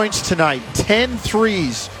 30 points tonight. 10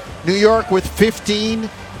 threes. New York with 15.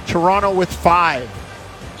 Toronto with 5.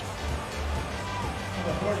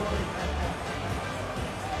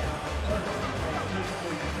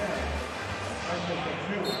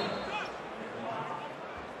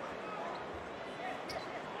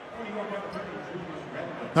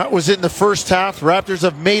 That was in the first half. Raptors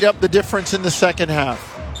have made up the difference in the second half.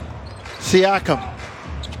 Siakam,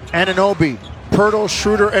 Anunoby, Pirtle,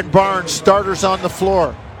 Schroeder, and Barnes, starters on the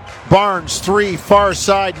floor. Barnes, 3, far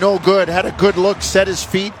side, no good. Had a good look, set his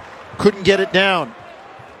feet, couldn't get it down.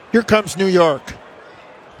 Here comes New York.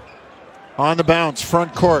 On the bounce,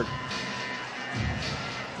 front court.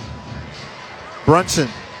 Brunson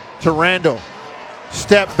to Randall.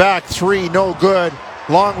 Step back, 3, no good.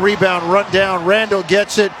 Long rebound, run down. Randall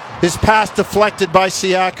gets it. His pass deflected by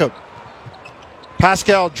Siakam.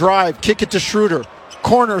 Pascal drive, kick it to Schroeder.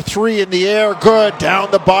 Corner 3 in the air, good. Down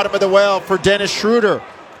the bottom of the well for Dennis Schroeder.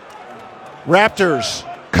 Raptors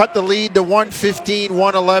cut the lead to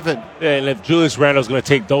 115-111. Yeah, and if Julius Randle's going to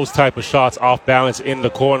take those type of shots off balance in the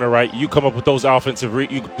corner, right, you come up with those defensive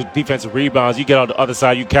rebounds, you get on the other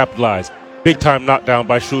side, you capitalize. Big time knockdown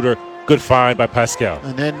by Schroeder. Good find by Pascal.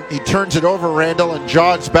 And then he turns it over, Randall, and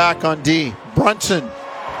jogs back on D. Brunson,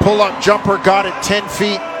 pull-up jumper, got it 10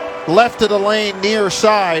 feet. Left of the lane, near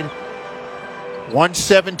side.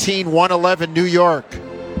 117-111 New York.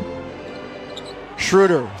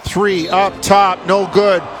 Schroeder, 3 up top, no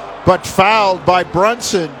good, but fouled by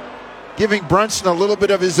Brunson, giving Brunson a little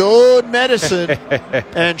bit of his own medicine,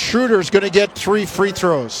 and Schroeder's going to get 3 free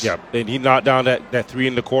throws. Yep, and he knocked down that 3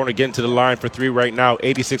 in the corner, getting to the line for 3 right now,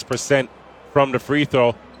 86% from the free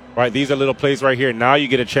throw. Right, these are little plays right here. Now you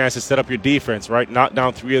get a chance to set up your defense, right? Knock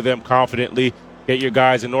down 3 of them confidently, get your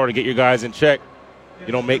guys in order, get your guys in check.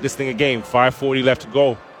 You know, make this thing a game. 5:40 left to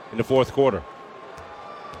go in the fourth quarter.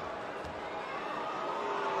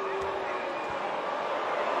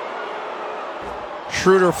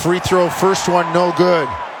 Schroeder free throw, first one no good.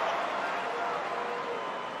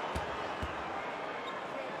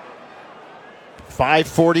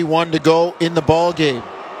 .541 to go in the ball game.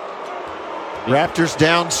 Raptors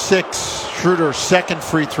down 6. Schroeder second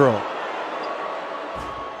free throw.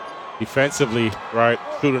 Defensively, right,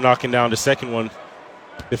 Schroeder knocking down the second one.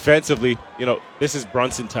 Defensively, you know, this is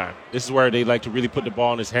Brunson time. This is where they like to really put the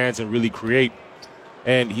ball in his hands and really create.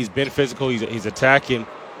 And he's been physical, he's attacking,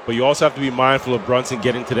 but you also have to be mindful of Brunson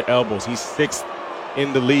getting to the elbows. He's 6th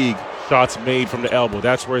in the league, shots made from the elbow.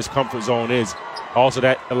 That's where his comfort zone is. Also,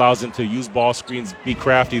 that allows him to use ball screens, be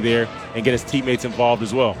crafty there, and get his teammates involved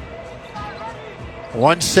as well.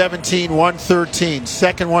 117-113.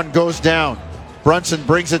 Second one goes down. Brunson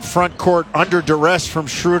brings it front court under duress from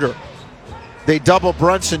Schroeder. They double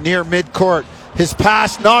Brunson near midcourt. His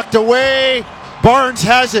pass knocked away. Barnes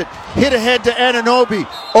has it. Hit ahead to Anunoby.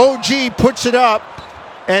 OG puts it up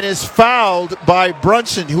and is fouled by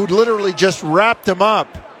Brunson, who literally just wrapped him up.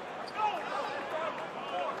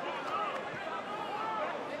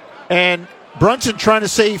 And Brunson trying to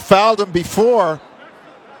say he fouled him before.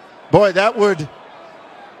 Boy, that would...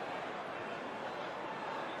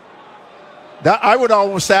 I would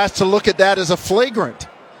almost ask to look at that as a flagrant.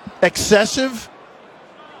 Excessive,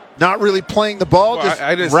 not really playing the ball,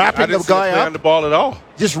 Well, just wrapping the guy up. On the ball at all.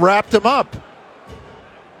 Just wrapped him up.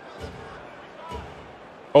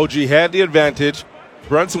 OG had the advantage.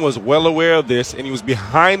 Brunson was well aware of this, and he was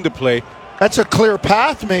behind the play. That's a clear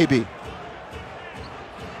path, maybe.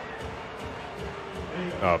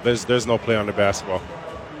 No, there's no play on the basketball.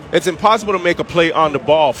 It's impossible to make a play on the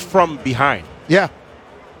ball from behind. Yeah.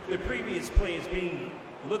 The previous play is being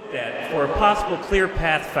looked at for a possible clear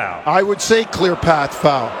path foul. I would say clear path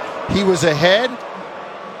foul. He was ahead.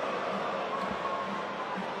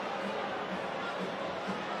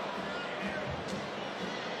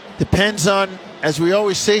 Depends on, as we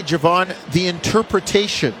always say, Jevohn, the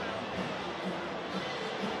interpretation.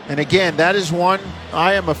 And again, that is one,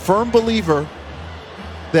 I am a firm believer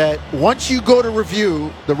that once you go to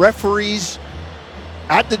review, the referees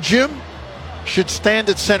at the gym should stand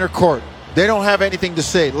at center court. They don't have anything to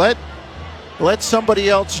say. Let somebody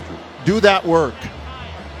else do that work.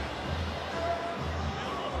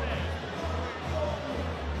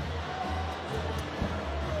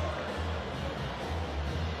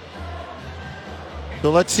 So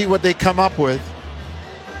let's see what they come up with.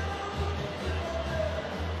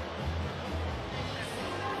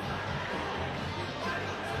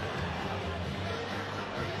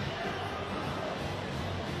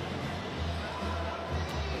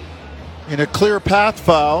 In a clear path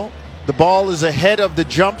foul, the ball is ahead of the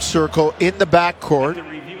jump circle in the backcourt. After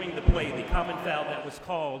reviewing the play, the common foul that was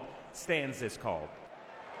called stands as called.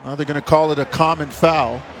 Now they're going to call it a common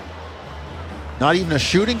foul. Not even a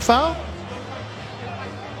shooting foul?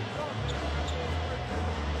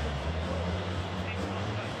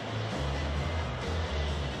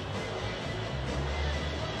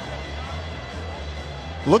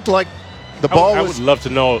 Looked like the ball I was... would love to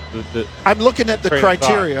know. I'm looking at the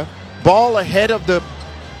criteria. Ball ahead of the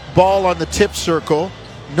ball on the tip circle.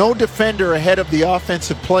 No defender ahead of the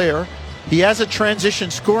offensive player. He has a transition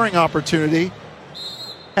scoring opportunity,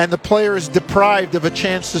 and the player is deprived of a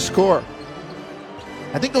chance to score.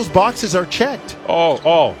 I think those boxes are checked.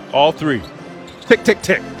 All three. Tick, tick,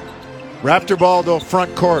 tick. Raptor ball, though,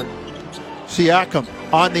 front court. Siakam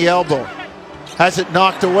on the elbow. Has it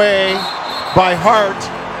knocked away by Hart,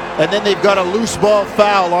 and then they've got a loose ball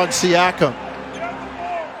foul on Siakam.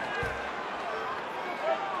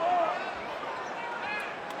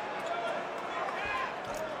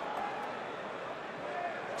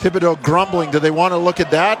 Thibodeau grumbling. Do they want to look at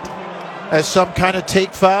that as some kind of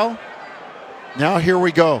take foul? Now here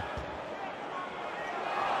we go.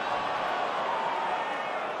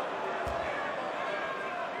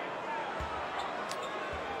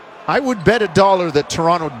 I would bet $1 that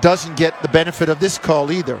Toronto doesn't get the benefit of this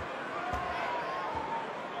call either.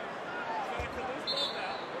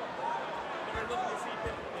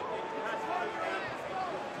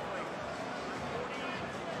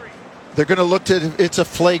 They're going to look at it's a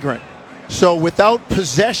flagrant. So without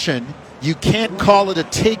possession, you can't call it a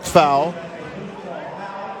take foul.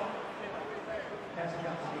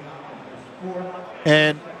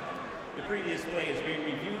 And the previous play is being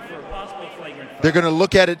reviewed for a possible flagrant foul. They're going to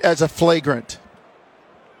look at it as a flagrant.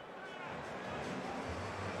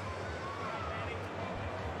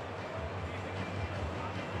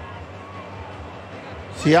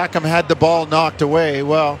 Siakam had the ball knocked away.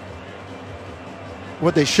 Well,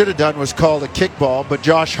 what they should have done was called a kickball, but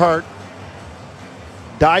Josh Hart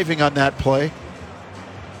diving on that play.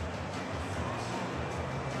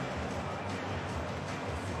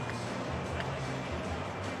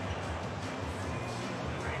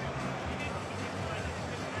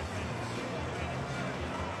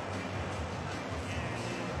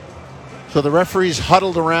 So the referees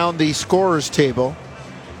huddled around the scorer's table.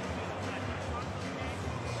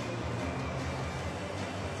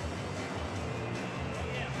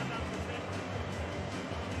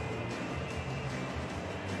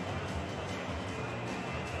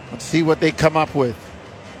 Let's see what they come up with.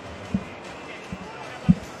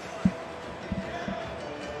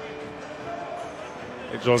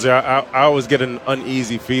 Hey, Jonesy, I always get an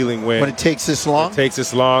uneasy feeling when it takes this long. It takes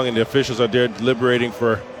this long, and the officials are there deliberating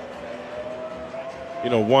for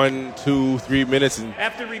 1, 2, 3 minutes. And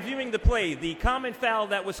after reviewing the play, the common foul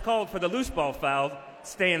that was called for the loose ball foul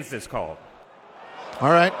stands as called. All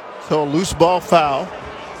right, so a loose ball foul.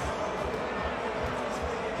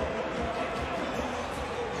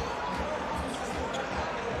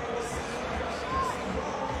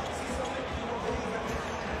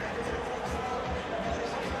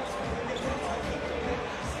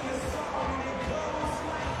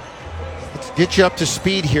 Get you up to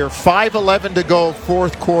speed here. 5:11 to go,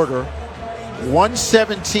 fourth quarter.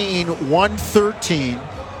 117-113.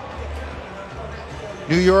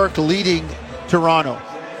 New York leading Toronto.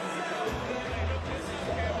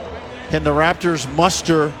 Can the Raptors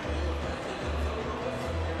muster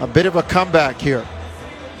a bit of a comeback here?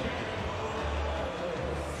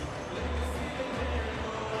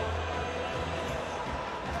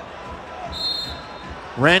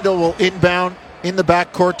 Randall will inbound in the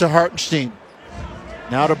backcourt to Hartenstein.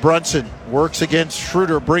 Now to Brunson. Works against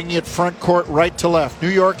Schroeder, bringing it front court right to left. New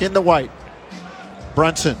York in the white.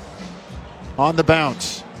 Brunson on the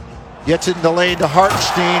bounce. Gets it in the lane to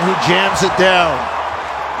Hartenstein, who jams it down.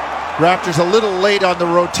 Raptors a little late on the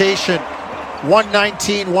rotation.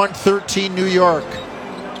 119-113 New York.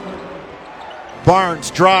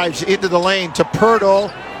 Barnes drives into the lane to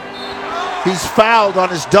Pirtle. He's fouled on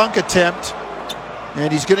his dunk attempt,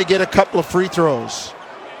 and he's going to get a couple of free throws.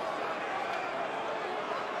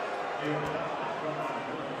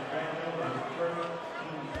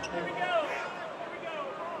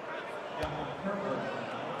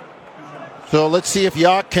 So let's see if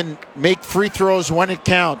Yak can make free throws when it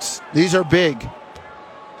counts. These are big.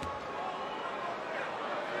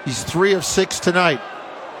 He's 3 of 6 tonight.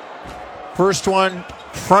 First one,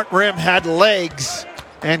 front rim, had legs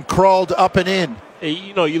and crawled up and in. Hey,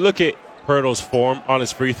 you know, you look at Pirtle's form on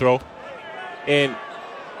his free throw, and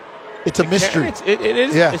it's a mystery. It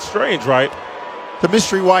is. Yeah. It's strange, right? It's a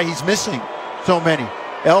mystery why he's missing so many.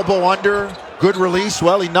 Elbow under, good release.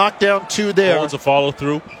 Well, he knocked down 2 there. Holds a follow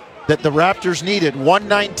through that the Raptors needed.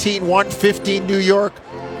 119-115 New York.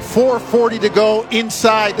 4:40 to go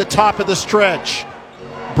inside the top of the stretch.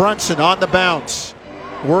 Brunson on the bounce.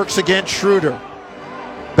 Works against Schroeder.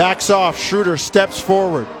 Backs off. Schroeder steps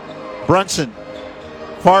forward. Brunson,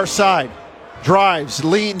 far side. Drives,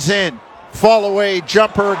 leans in. Fall away,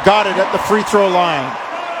 jumper, got it at the free throw line.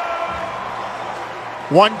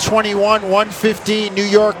 121-115. New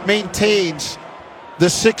York maintains the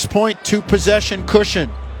 6.2 possession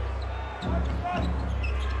cushion.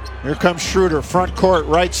 Here comes Schroeder, front court,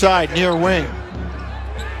 right side, near wing.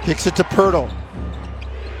 Kicks it to Pirtle.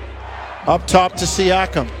 Up top to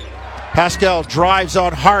Siakam. Pascal drives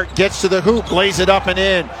on Hart, gets to the hoop, lays it up and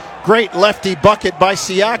in. Great lefty bucket by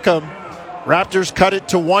Siakam. Raptors cut it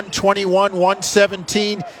to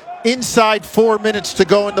 121-117. Inside 4 minutes to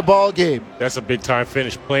go in the ball game. That's a big time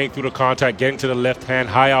finish. Playing through the contact, getting to the left hand,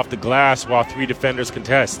 high off the glass while 3 defenders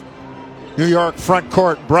contest. New York front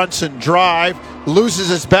court. Brunson drive, loses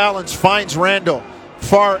his balance, finds Randall.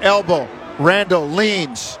 Far elbow. Randall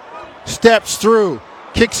leans, steps through,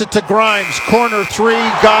 kicks it to Grimes. Corner 3,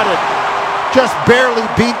 got it. Just barely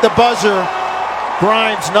beat the buzzer.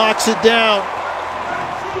 Grimes knocks it down.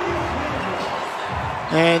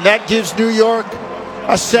 And that gives New York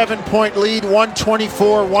a 7-point lead,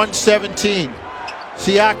 124-117.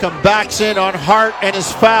 Siakam backs in on Hart and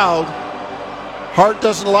is fouled. Hart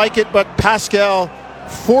doesn't like it, but Pascal,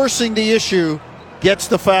 forcing the issue, gets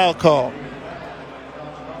the foul call.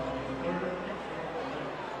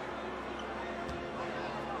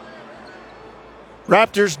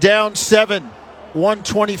 Raptors down 7,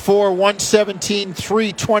 124-117,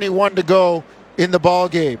 3:21 to go in the ball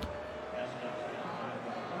game.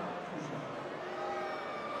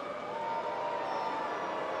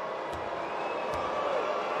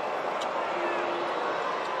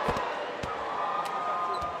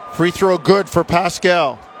 Free throw good for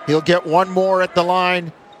Pascal. He'll get one more at the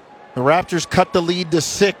line. The Raptors cut the lead to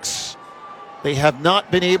 6. They have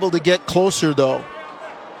not been able to get closer, though,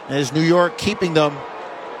 as New York keeping them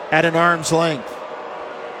at an arm's length.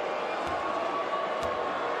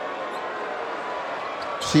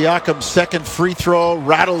 Siakam's second free throw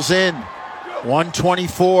rattles in.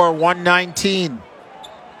 124-119.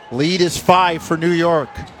 Lead is 5 for New York.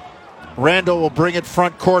 Randall will bring it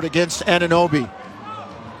front court against Anunoby.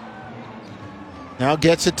 Now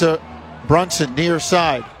gets it to Brunson, near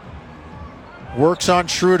side. Works on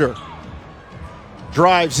Schroeder.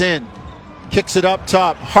 Drives in. Kicks it up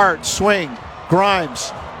top. Hart, swing.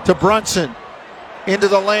 Grimes to Brunson. Into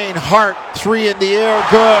the lane. Hart, 3 in the air.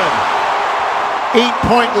 Good.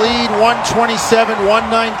 8-point lead.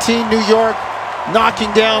 127-119. New York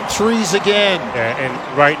knocking down threes again. Yeah, and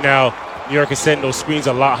right now, New York is setting those screens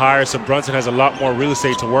a lot higher, so Brunson has a lot more real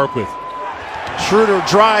estate to work with. Schroeder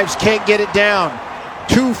drives, can't get it down.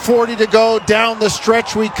 2:40 to go, down the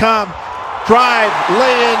stretch we come. Drive,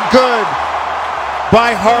 lay in, good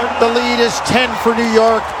by Hart. The lead is 10 for New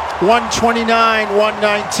York,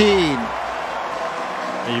 129-119.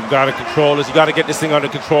 And you've got to control this. You've got to get this thing under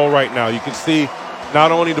control right now. You can see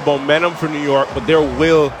not only the momentum for New York, but their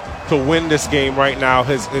will to win this game right now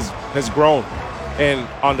has grown. And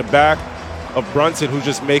on the back of Brunson, who's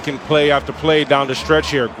just making play after play down the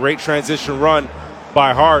stretch here. Great transition run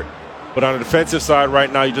by Hart. But on the defensive side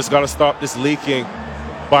right now, you just got to stop this leaking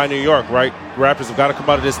by New York, right? Raptors have got to come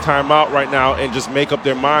out of this timeout right now and just make up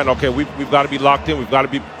their mind, okay, we've got to be locked in. We've got to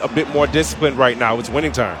be a bit more disciplined right now. It's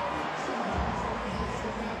winning time.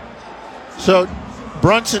 So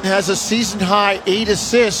Brunson has a season-high 8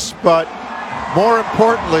 assists, but more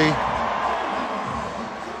importantly,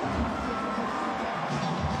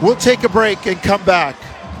 we'll take a break and come back.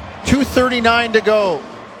 2:39 to go.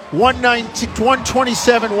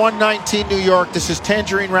 127-119 New York. This is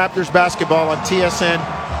Tangerine Raptors basketball on TSN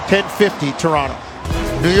 1050 Toronto.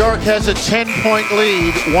 New York has a 10-point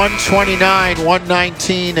lead,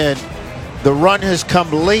 129-119, and the run has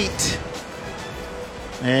come late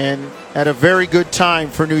and at a very good time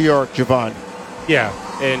for New York, Jevohn. Yeah,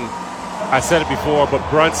 and I said it before, but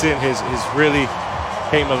Brunson has really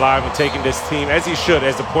came alive and taken this team, as he should,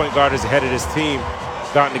 as the point guard is ahead of this team.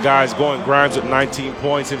 Gotten the guys going. Grimes with 19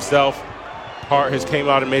 points himself. Hart has came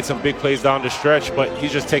out and made some big plays down the stretch, but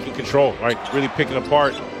he's just taking control, right? Really picking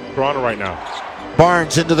apart Toronto right now.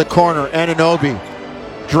 Barnes into the corner. Anunoby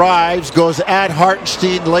drives, goes at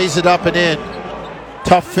Hartenstein, lays it up and in.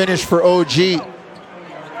 Tough finish for OG.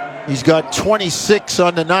 He's got 26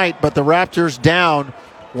 on the night, but the Raptors down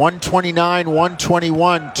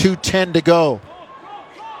 129-121, 2:10 to go.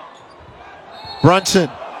 Brunson,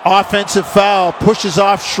 offensive foul, pushes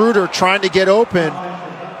off Schroeder trying to get open,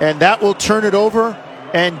 and that will turn it over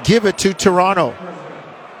and give it to Toronto.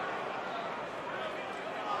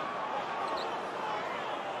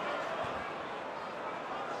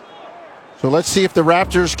 So let's see if the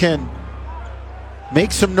Raptors can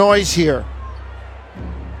make some noise here.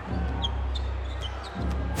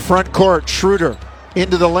 Front court, Schroeder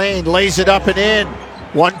into the lane, lays it up and in.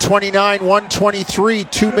 129-123,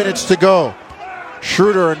 2 minutes to go.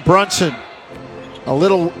 Schroeder and Brunson, a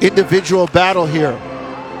little individual battle here.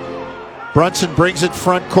 Brunson brings it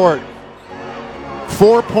front court.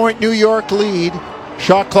 4-point New York lead.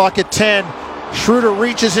 Shot clock at 10. Schroeder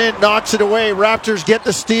reaches in, knocks it away. Raptors get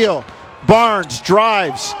the steal. Barnes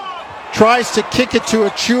drives, tries to kick it to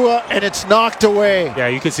Achua, and it's knocked away. Yeah,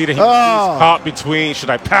 you can see that he's caught between,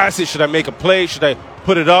 should I pass it, should I make a play, should I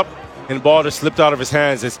put it up? And the ball just slipped out of his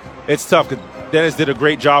hands. It's tough because Dennis did a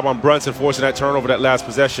great job on Brunson forcing that turnover that last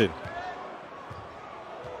possession.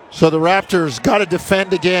 So the Raptors got to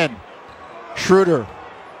defend again. Schroeder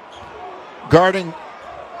guarding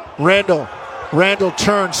Randall. Randall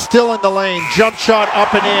turns, still in the lane. Jump shot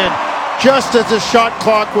up and in, just as the shot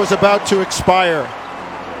clock was about to expire.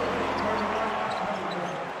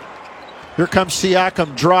 Here comes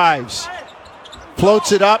Siakam, drives.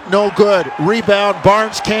 Floats it up, no good. Rebound,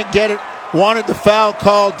 Barnes can't get it. Wanted the foul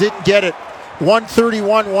call, didn't get it.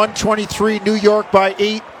 131-123, New York by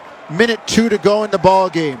 8. Minute 2 to go in the ball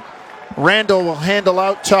game. Randall will handle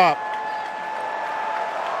out top.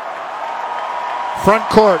 Front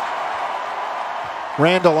court.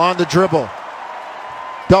 Randall on the dribble.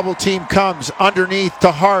 Double team comes underneath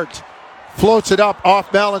to Hart. Floats it up,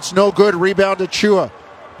 off balance, no good. Rebound to Achua.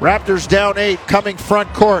 Raptors down 8, coming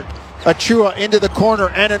front court. Achua into the corner.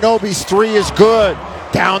 Anunoby's 3 is good.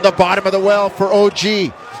 Down the bottom of the well for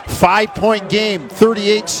OG. 5-point game,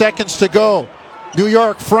 38 seconds to go. New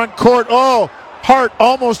York front court. Oh, Hart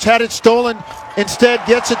almost had it stolen. Instead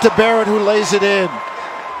gets it to Barrett, who lays it in.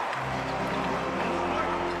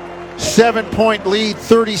 7-point lead,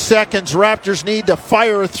 30 seconds. Raptors need to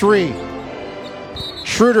fire a 3.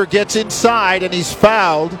 Schroeder gets inside and he's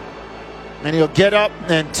fouled. And he'll get up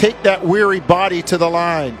and take that weary body to the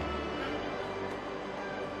line.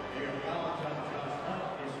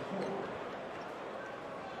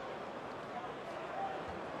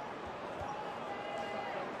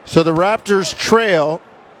 So the Raptors trail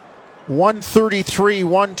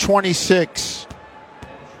 133-126.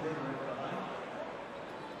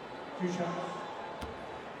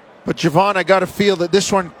 But Jevohn, I got to feel that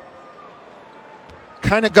this one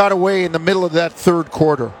kind of got away in the middle of that third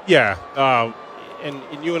quarter. Yeah, and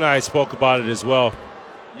you and I spoke about it as well.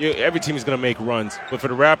 Every team is going to make runs. But for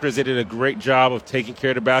the Raptors, they did a great job of taking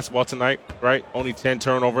care of the basketball tonight, right? Only 10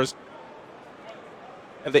 turnovers.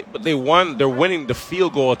 And they won. They're winning the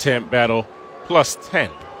field goal attempt battle plus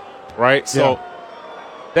 10, right? So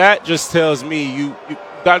that just tells me you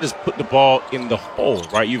got to just put the ball in the hole,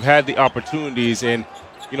 right? You've had the opportunities, and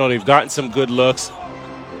they've gotten some good looks.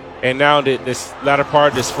 And now this latter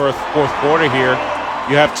part of this fourth quarter here,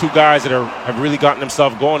 you have 2 guys that have really gotten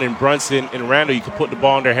themselves going in Brunson and Randall. You can put the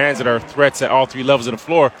ball in their hands that are threats at all 3 levels of the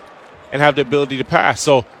floor and have the ability to pass.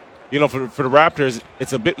 So you know, for the Raptors,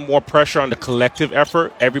 it's a bit more pressure on the collective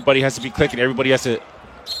effort. Everybody has to be clicking. Everybody has to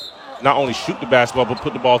not only shoot the basketball, but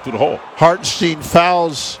put the ball through the hole. Hartenstein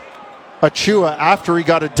fouls Achua after he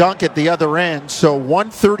got a dunk at the other end. So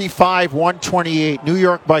 135-128, New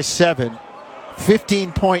York by 7.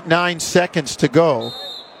 15.9 seconds to go.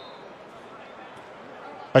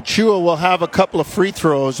 Achua will have a couple of free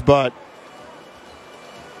throws, but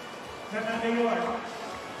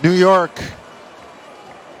New York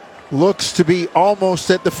looks to be almost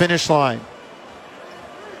at the finish line.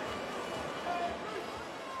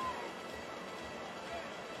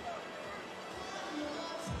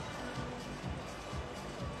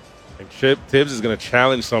 And Tibbs is going to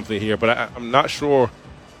challenge something here, but I'm not sure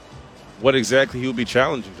what exactly he'll be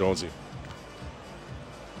challenging, Jonesy.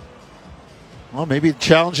 Well, maybe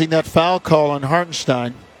challenging that foul call on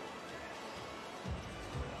Hartenstein.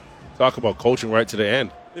 Talk about coaching right to the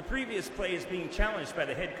end. The previous play is being challenged by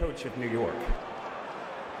the head coach of New York.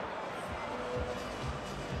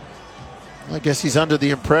 I guess he's under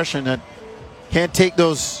the impression that can't take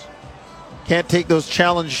those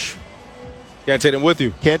challenge. Can't take them with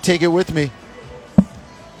you. Can't take it with me.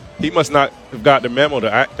 He must not have got the memo.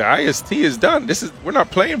 The IST is done. We're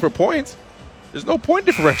not playing for points. There's no point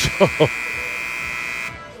differential.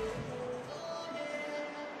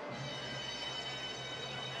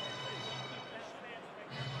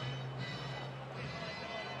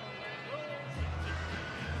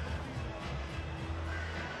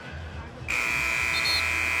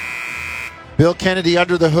 Bill Kennedy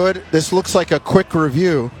under the hood. This looks like a quick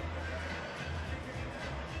review.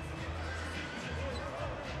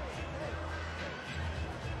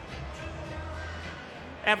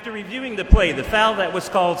 After reviewing the play, the foul that was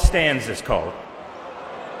called stands is called.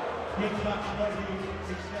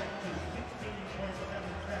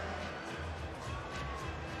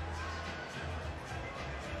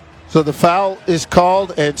 So the foul is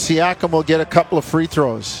called, and Siakam will get a couple of free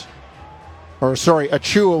throws. Or, sorry,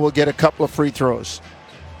 Achua will get a couple of free throws.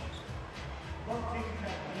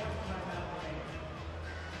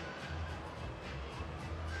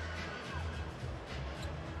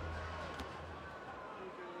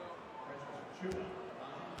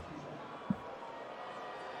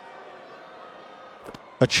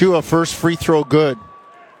 Achua, first free throw good.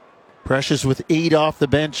 Precious with 8 off the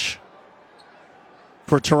bench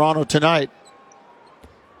for Toronto tonight.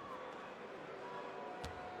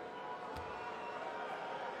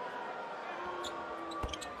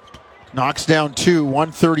 Knocks down 2,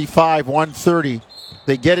 135-130.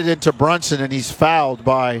 They get it into Brunson, and he's fouled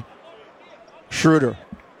by Schroeder.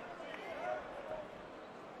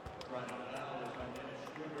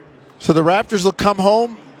 So the Raptors will come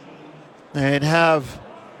home and have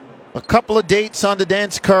a couple of dates on the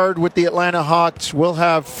dance card with the Atlanta Hawks. We'll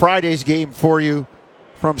have Friday's game for you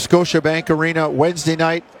from Scotiabank Arena Wednesday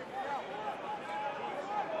night.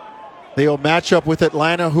 They'll match up with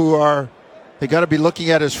Atlanta, who are, they got to be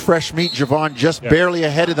looking at as fresh meat, Jevohn, just barely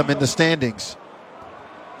ahead of them in the standings.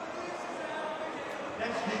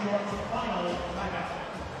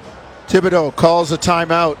 Thibodeau calls a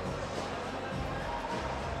timeout.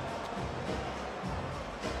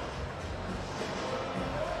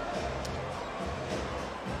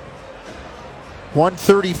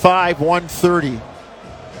 (135-130).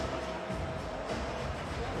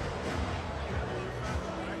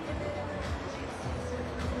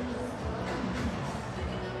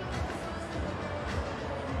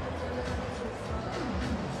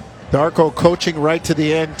 Darko coaching right to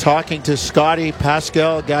the end, talking to Scotty,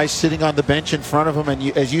 Pascal, guys sitting on the bench in front of him.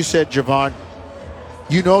 And as you said, Jevohn,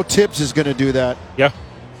 you know Tibbs is going to do that. Yeah.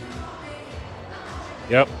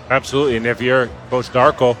 Yep, absolutely. And if you're Coach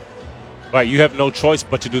Darko, right, you have no choice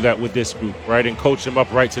but to do that with this group, right, and coach them up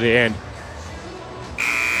right to the end.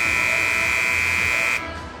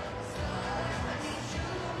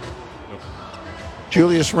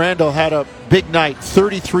 Julius Randle had a big night,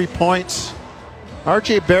 33 points.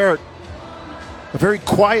 R.J. Barrett, a very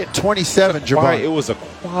quiet 27, Jevohn. It was a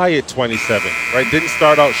quiet 27, right? Didn't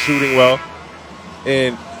start out shooting well,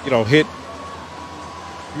 and, hit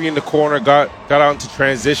 3 in the corner, got out into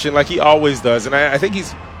transition like he always does. And I think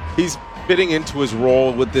he's fitting into his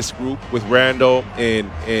role with this group, with Randle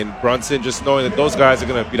and Brunson, just knowing that those guys are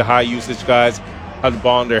going to be the high usage guys, have the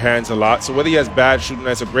ball in their hands a lot. So whether he has bad shooting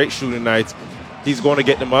nights or great shooting nights, he's going to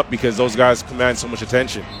get them up because those guys command so much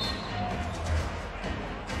attention.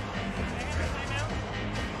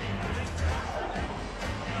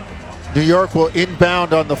 New York will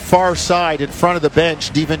inbound on the far side in front of the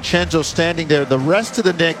bench. DiVincenzo standing there. The rest of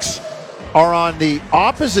the Knicks are on the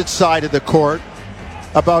opposite side of the court,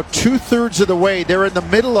 about 2/3 of the way. They're in the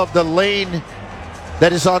middle of the lane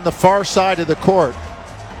that is on the far side of the court.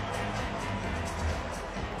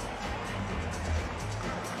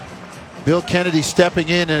 Bill Kennedy stepping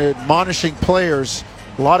in and admonishing players.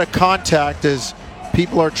 A lot of contact as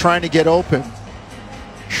people are trying to get open.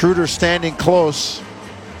 Schroeder standing close.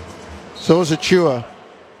 So is Achua.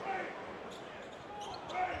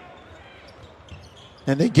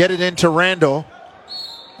 And they get it into Randall.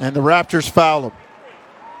 And the Raptors foul him.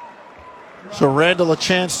 So Randall a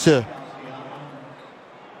chance to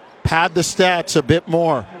pad the stats a bit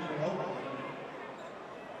more.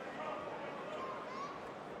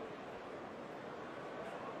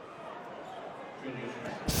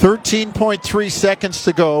 .3 seconds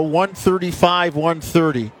to go,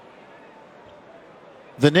 135-130.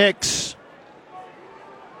 The Knicks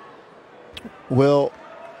will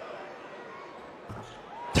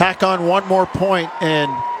tack on one more point, and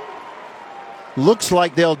looks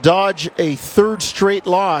like they'll dodge a third straight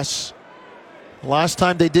loss. Last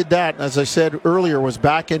time they did that, as I said earlier, was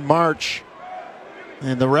back in March.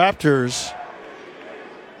 And the Raptors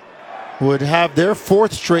would have their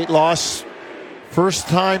fourth straight loss. First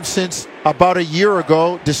time since about a year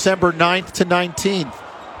ago, December 9th to 19th.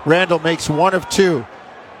 Randall makes one of two.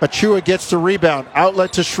 Achua gets the rebound.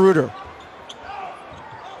 Outlet to Schroeder.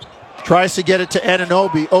 Tries to get it to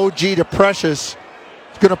Anunoby. OG to Precious.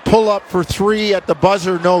 He's going to pull up for three at the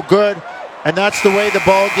buzzer. No good. And that's the way the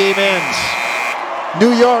ball game ends.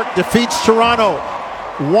 New York defeats Toronto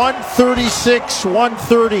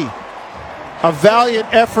 136-130. A valiant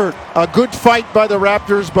effort. A good fight by the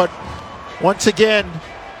Raptors, but once again,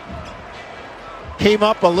 came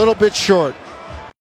up a little bit short.